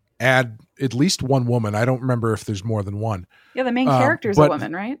did add at least one woman. I don't remember if there's more than one. Yeah, the main character's a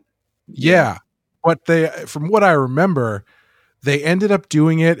woman, right? Yeah, but from what I remember, they ended up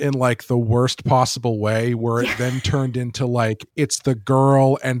doing it in like the worst possible way, where it then turned into like it's the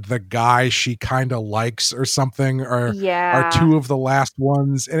girl and the guy she kind of likes or something, or are two of the last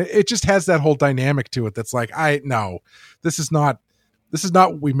ones, and it just has that whole dynamic to it that's like, this is not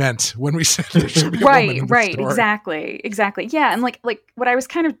what we meant when we said there should be a woman in the story. Exactly. Yeah, and like what I was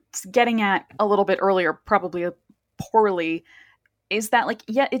kind of getting at a little bit earlier, probably poorly, is that like,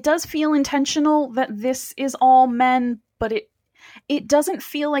 yeah, it does feel intentional that this is all men, but it doesn't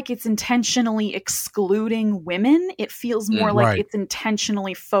feel like it's intentionally excluding women. It feels more like it's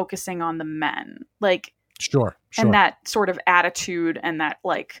intentionally focusing on the men. Like, sure. And that sort of attitude and that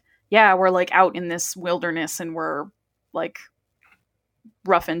like, yeah, we're like out in this wilderness and we're like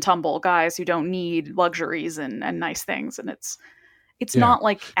rough and tumble guys who don't need luxuries and nice things. And it's not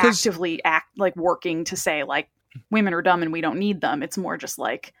like actively working to say like women are dumb and we don't need them. It's more just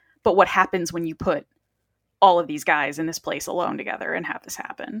like, but what happens when you put all of these guys in this place alone together and have this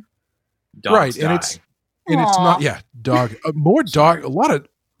happen? Dogs die. And it's not a lot of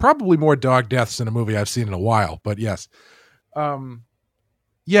probably more dog deaths in a movie I've seen in a while, but yes. And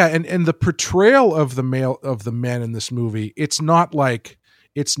the portrayal of the men in this movie, it's not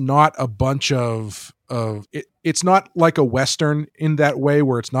a bunch of it's not like a Western in that way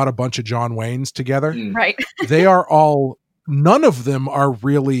where it's not a bunch of John Waynes together. Right. They are all, none of them are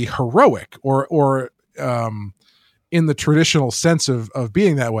really heroic or in the traditional sense of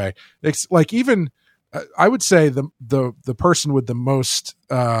being that way. It's like, even I would say the person with the most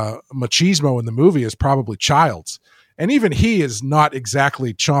machismo in the movie is probably Childs, and even he is not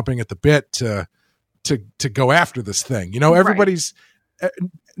exactly chomping at the bit to go after this thing. You know,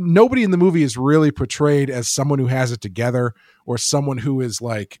 nobody in the movie is really portrayed as someone who has it together or someone who is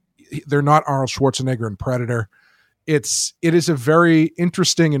like, they're not Arnold Schwarzenegger in Predator. It is a very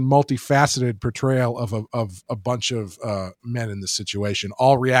interesting and multifaceted portrayal of a bunch of men in this situation,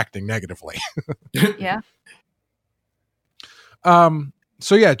 all reacting negatively. Yeah.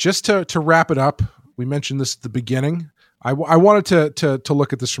 So yeah, just to wrap it up, we mentioned this at the beginning. I wanted to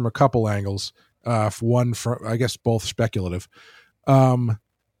look at this from a couple angles. One, I guess both speculative.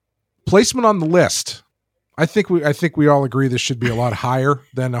 Placement on the list. I think we all agree this should be a lot higher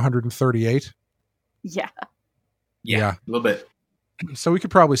than 138. Yeah. Yeah, a little bit. So we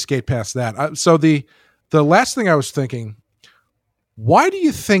could probably skate past that. So the last thing I was thinking, why do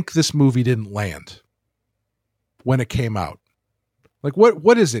you think this movie didn't land when it came out? Like,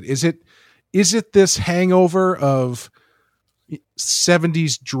 what is it? Is it this hangover of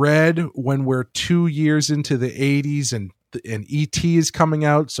 70s dread when we're 2 years into the 80s and E.T. is coming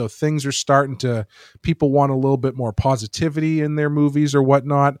out, so things are starting to, people want a little bit more positivity in their movies or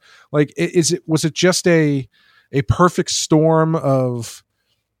whatnot? Like, was it just a perfect storm of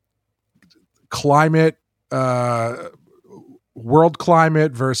climate, world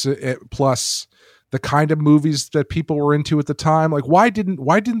climate versus plus the kind of movies that people were into at the time? Like, why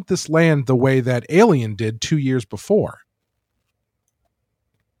didn't this land the way that Alien did 2 years before?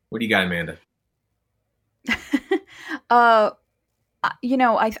 What do you got, Amanda? I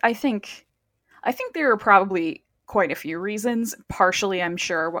think there are probably quite a few reasons. Partially, I'm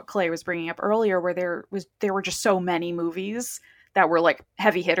sure what Clay was bringing up earlier, where there were just so many movies that were like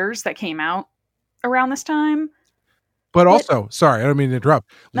heavy hitters that came out around this time. But also, sorry, I don't mean to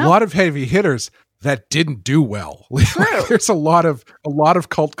interrupt. No. A lot of heavy hitters that didn't do well. There's a lot of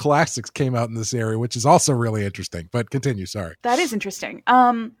cult classics came out in this area, which is also really interesting. But continue. Sorry. That is interesting.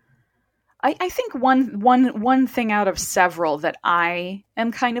 I think one thing out of several that I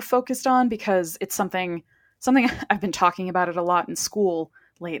am kind of focused on, because it's something I've been talking about it a lot in school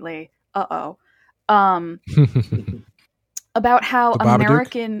lately. About how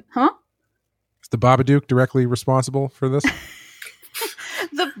American, Is the Babadook directly responsible for this?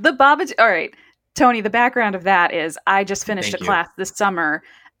 the Babadook. All right, Tony. The background of that is I just finished a class this summer,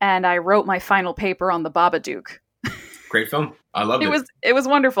 and I wrote my final paper on the Babadook. Great film. I loved it. It was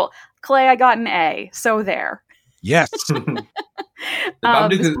wonderful. Clay, I got an A. So there. Yes. The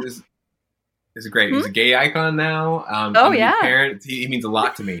Babadook is great. He's a gay icon now. Yeah. Parent, he means a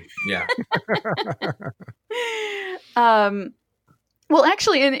lot to me. Yeah. Well,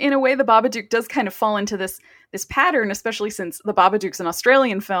 actually, in a way, the Babadook does kind of fall into this pattern, especially since the Babadook's an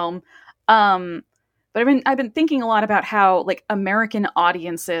Australian film. But I've been thinking a lot about how like American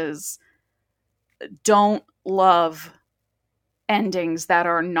audiences don't love endings that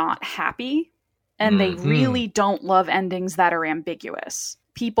are not happy, and they really don't love endings that are ambiguous.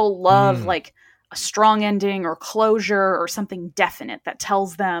 People love like a strong ending or closure or something definite that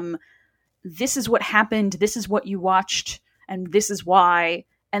tells them this is what happened, this is what you watched, and this is why,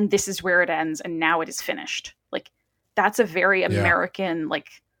 and this is where it ends, and now it is finished. Like, that's a very American, like,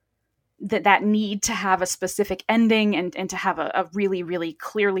 that need to have a specific ending and to have a really, really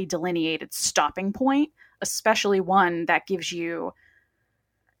clearly delineated stopping point, especially one that gives you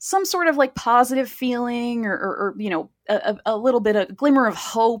some sort of like positive feeling or you know, a little bit of glimmer of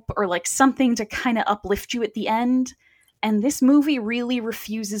hope or like something to kind of uplift you at the end. And this movie really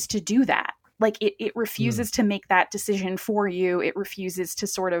refuses to do that. Like it refuses to make that decision for you. It refuses to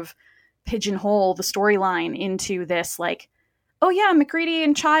sort of pigeonhole the storyline into this like, oh yeah, MacReady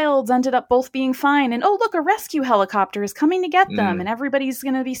and Childs ended up both being fine. And oh, look, a rescue helicopter is coming to get them and everybody's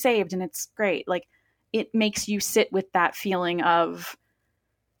going to be saved. And it's great. Like, it makes you sit with that feeling of,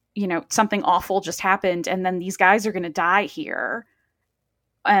 you know, something awful just happened. And then these guys are going to die here.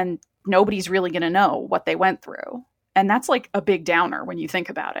 And nobody's really going to know what they went through. And that's like a big downer when you think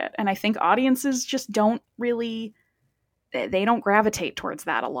about it. And I think audiences just don't really, they don't gravitate towards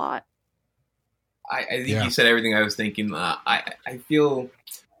that a lot. I think you said everything I was thinking. I feel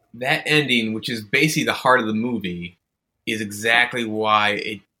that ending, which is basically the heart of the movie, is exactly why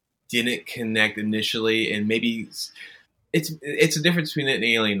it didn't connect initially. And maybe it's a difference between it and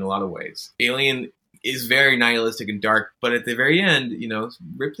Alien in a lot of ways. Alien is very nihilistic and dark, but at the very end, you know,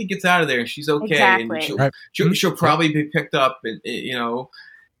 Ripley gets out of there and she's okay, exactly. and she'll probably be picked up, and you know,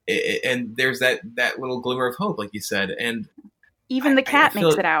 and there's that little glimmer of hope, like you said, and even the cat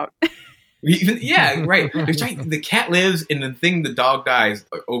makes it out. Yeah, right. The cat lives, and the dog dies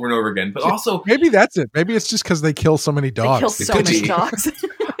over and over again. But also, maybe that's it. Maybe it's just because they kill so many dogs. They kill so many dogs.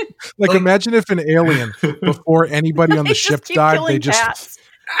 Like, imagine if an alien, before anybody on the ship died, they just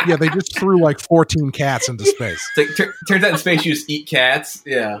threw like 14 cats into space. Turns out in space you just eat cats.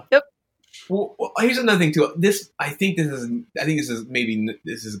 Yeah. Yep. Well, here's another thing too. I think this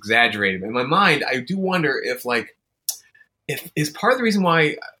is exaggerated. In my mind, I do wonder if is part of the reason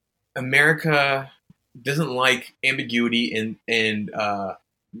why America doesn't like ambiguity and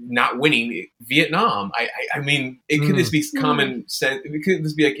not winning Vietnam. I mean, it could just be common sense. It could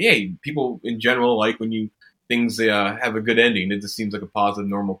just be like, hey, people in general like when things have a good ending. It just seems like a positive,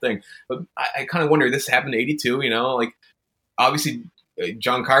 normal thing. But I kind of wonder, this happened in 82, you know, like obviously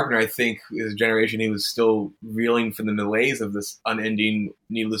John Carpenter, I think his generation, he was still reeling from the malaise of this unending,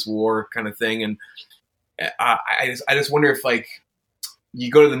 needless war kind of thing. And I just wonder if like, you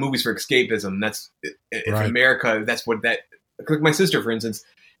go to the movies for escapism. That's in America. That's what that. Like my sister, for instance,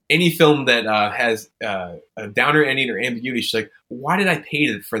 any film that has a downer ending or ambiguity, she's like, "Why did I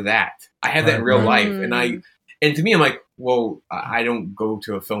pay for that? I had that in real life." And to me, I'm like, "Well, I don't go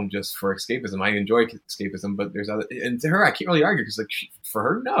to a film just for escapism. I enjoy escapism, but there's other." And to her, I can't really argue because, like, for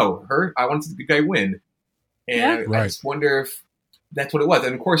her, no, I want to see the good guy win, and I just wonder if that's what it was.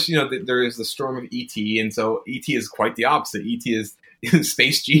 And of course, you know, there is the storm of E.T., and so E.T. is quite the opposite. E.T. is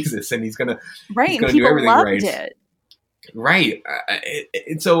space Jesus, and he's gonna do everything right. It. Right,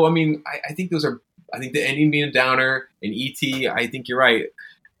 and so I mean, I think I think the ending being a downer and E.T. I think you're right,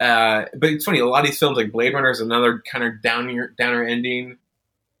 but it's funny. A lot of these films, like Blade Runner, is another kind of downer ending.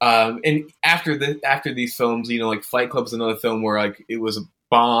 And after these films, you know, like Fight Club is another film where like it was a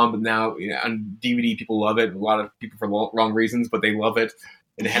bomb, but now, you know, on DVD people love it. A lot of people for wrong reasons, but they love it,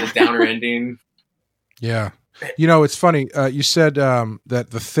 and it had a downer ending. Yeah. You know, it's funny. You said that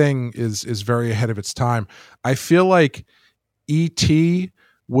The Thing is very ahead of its time. I feel like E.T.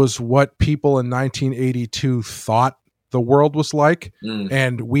 was what people in 1982 thought the world was like,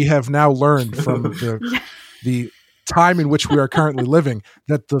 and we have now learned from the time in which we are currently living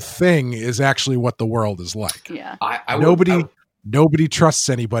that The Thing is actually what the world is like. Yeah, nobody trusts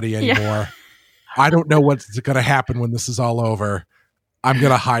anybody anymore. Yeah. I don't know what's going to happen when this is all over. I'm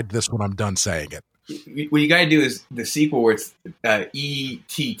going to hide this when I'm done saying it. What you got to do is the sequel where it's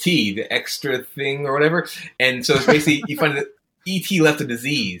ETT, the extra thing or whatever. And so it's basically, you find that ET left a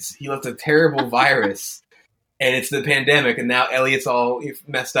disease. He left a terrible virus, and it's the pandemic. And now Elliot's all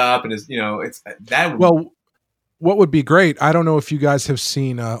messed up, and it's that. Well, what would be great? I don't know if you guys have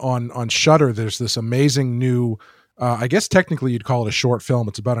seen on Shudder. There's this amazing new. I guess technically you'd call it a short film.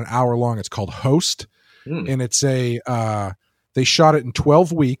 It's about an hour long. It's called Host, and it's they shot it in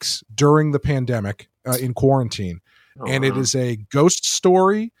 12 weeks during the pandemic in quarantine. And it is a ghost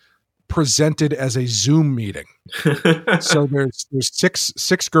story presented as a Zoom meeting. So there's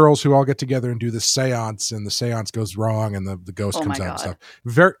six girls who all get together and do the seance, and the seance goes wrong, and the ghost comes out and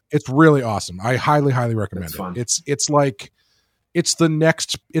stuff. It's really awesome. I highly recommend it. It's like it's the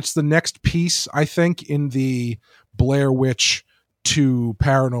next piece, I think, in the Blair Witch to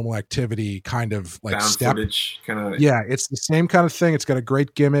Paranormal Activity kind of like found step. Footage, kind of. Yeah, it's the same kind of thing. It's got a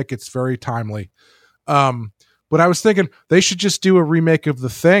great gimmick. It's very timely. But I was thinking they should just do a remake of The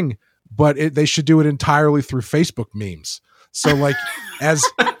Thing, but they should do it entirely through Facebook memes. So like as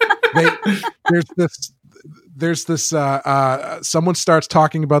there's this someone starts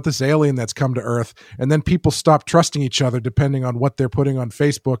talking about this alien that's come to Earth, and then people stop trusting each other depending on what they're putting on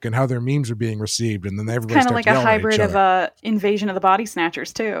Facebook and how their memes are being received, and then everybody kind of starts like a yelling hybrid at each of Invasion of the Body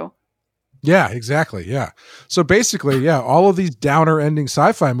Snatchers too. Yeah, exactly. Yeah. So basically, yeah, all of these downer ending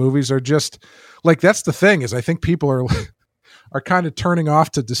sci-fi movies are just like, that's the thing, is I think people are kind of turning off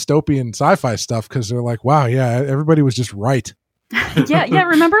to dystopian sci-fi stuff because they're like, wow, yeah, everybody was just right. yeah.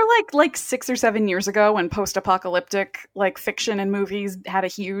 Remember like 6 or 7 years ago when post-apocalyptic like fiction and movies had a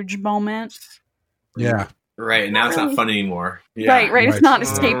huge moment? Yeah. Right. And now it's not fun anymore. Yeah. Right. It's not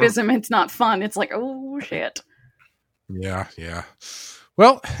escapism. It's not fun. It's like, oh shit. Yeah.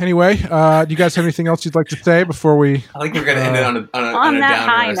 Well, anyway, do you guys have anything else you'd like to say before we? I think we're going to end it on a that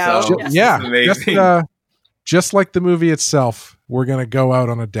high note. Yeah, just like the movie itself, we're going to go out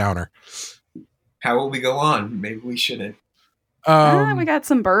on a downer. How will we go on? Maybe we shouldn't. We got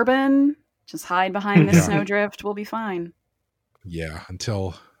some bourbon. Just hide behind this snowdrift. We'll be fine. Yeah,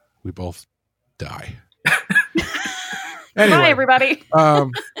 until we both die. Anyway, bye, everybody.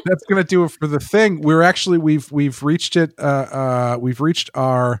 That's gonna do it for The Thing. We've reached it. We've reached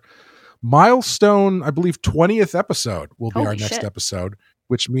our milestone. I believe 20th episode will be our next episode,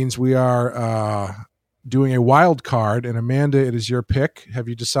 which means we are doing a wild card. And Amanda, it is your pick. Have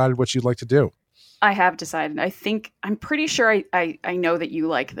you decided what you'd like to do? I have decided. I'm pretty sure I know that you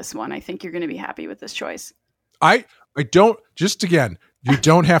like this one. I think you're going to be happy with this choice. I don't. Just again. You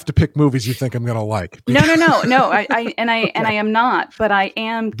don't have to pick movies you think I'm going to like. No. I am not, but I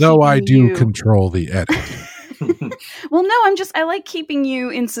am. Though I do control the edit. Well, no, I like keeping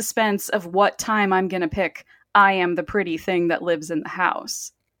you in suspense of what time I'm going to pick. I am the pretty thing that lives in the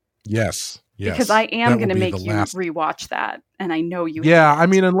house. Yes. Because I am going to make you rewatch that, and I know you. Yeah, I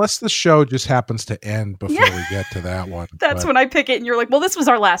mean, unless the show just happens to end before we get to that one. That's when I pick it, and you're like, "Well, this was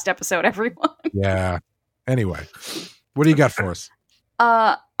our last episode, everyone." Yeah. Anyway, what do you got for us?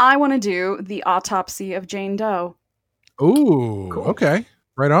 I want to do The Autopsy of Jane Doe. Ooh, cool. Okay.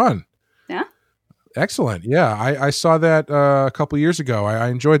 Right on. Yeah. Excellent. Yeah, I saw that a couple years ago. I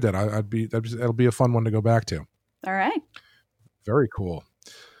enjoyed that. That'll be a fun one to go back to. All right. Very cool.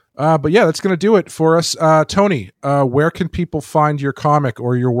 But yeah, that's going to do it for us. Tony, where can people find your comic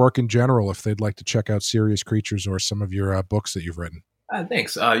or your work in general if they'd like to check out Serious Creatures or some of your books that you've written?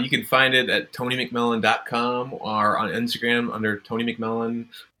 Thanks. You can find it at TonyMcMillan.com or on Instagram under Tony McMillan,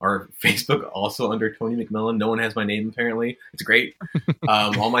 or Facebook also under Tony McMillan. No one has my name, apparently. It's great.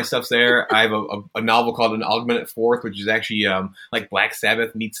 All my stuff's there. I have a novel called An Augmented Fourth, which is actually like Black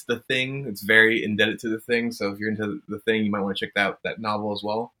Sabbath meets The Thing. It's very indebted to The Thing. So if you're into The Thing, you might want to check out that novel as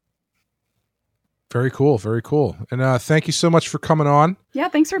well. Very cool. Very cool. And thank you so much for coming on. Yeah,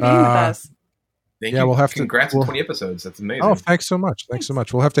 thanks for being with us. Thank you. We'll have Congrats on 20 episodes. That's amazing. Oh, thanks so much. Thanks so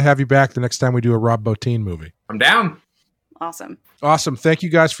much. We'll have to have you back the next time we do a Rob Bottin movie. I'm down. Awesome. Thank you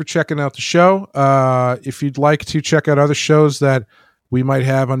guys for checking out the show. If you'd like to check out other shows that we might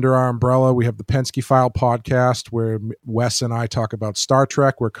have under our umbrella, we have the Penske File podcast where Wes and I talk about Star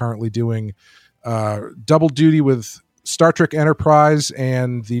Trek. We're currently doing double duty with Star Trek Enterprise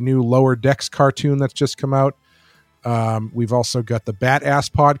and the new Lower Decks cartoon that's just come out. We've also got the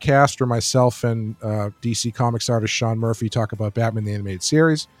Badass podcast where myself and DC Comics artist Sean Murphy talk about Batman the Animated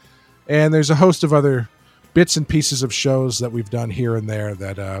Series. And there's a host of other bits and pieces of shows that we've done here and there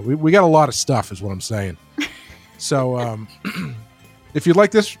that we got a lot of stuff is what I'm saying. So if you like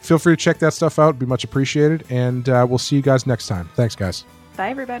this, feel free to check that stuff out. It'd be much appreciated. And we'll see you guys next time. Thanks, guys.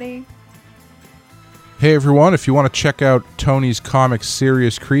 Bye, everybody. Hey, everyone. If you want to check out Tony's comic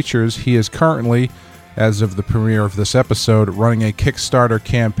Serious Creatures, he is currently, as of the premiere of this episode, running a Kickstarter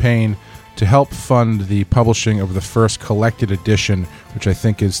campaign to help fund the publishing of the first collected edition, which I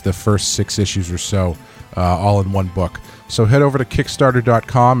think is the first 6 issues or so, all in one book. So head over to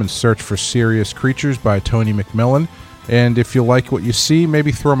Kickstarter.com and search for Serious Creatures by Tony McMillan. And if you like what you see,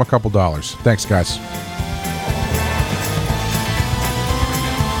 maybe throw him a couple dollars. Thanks, guys.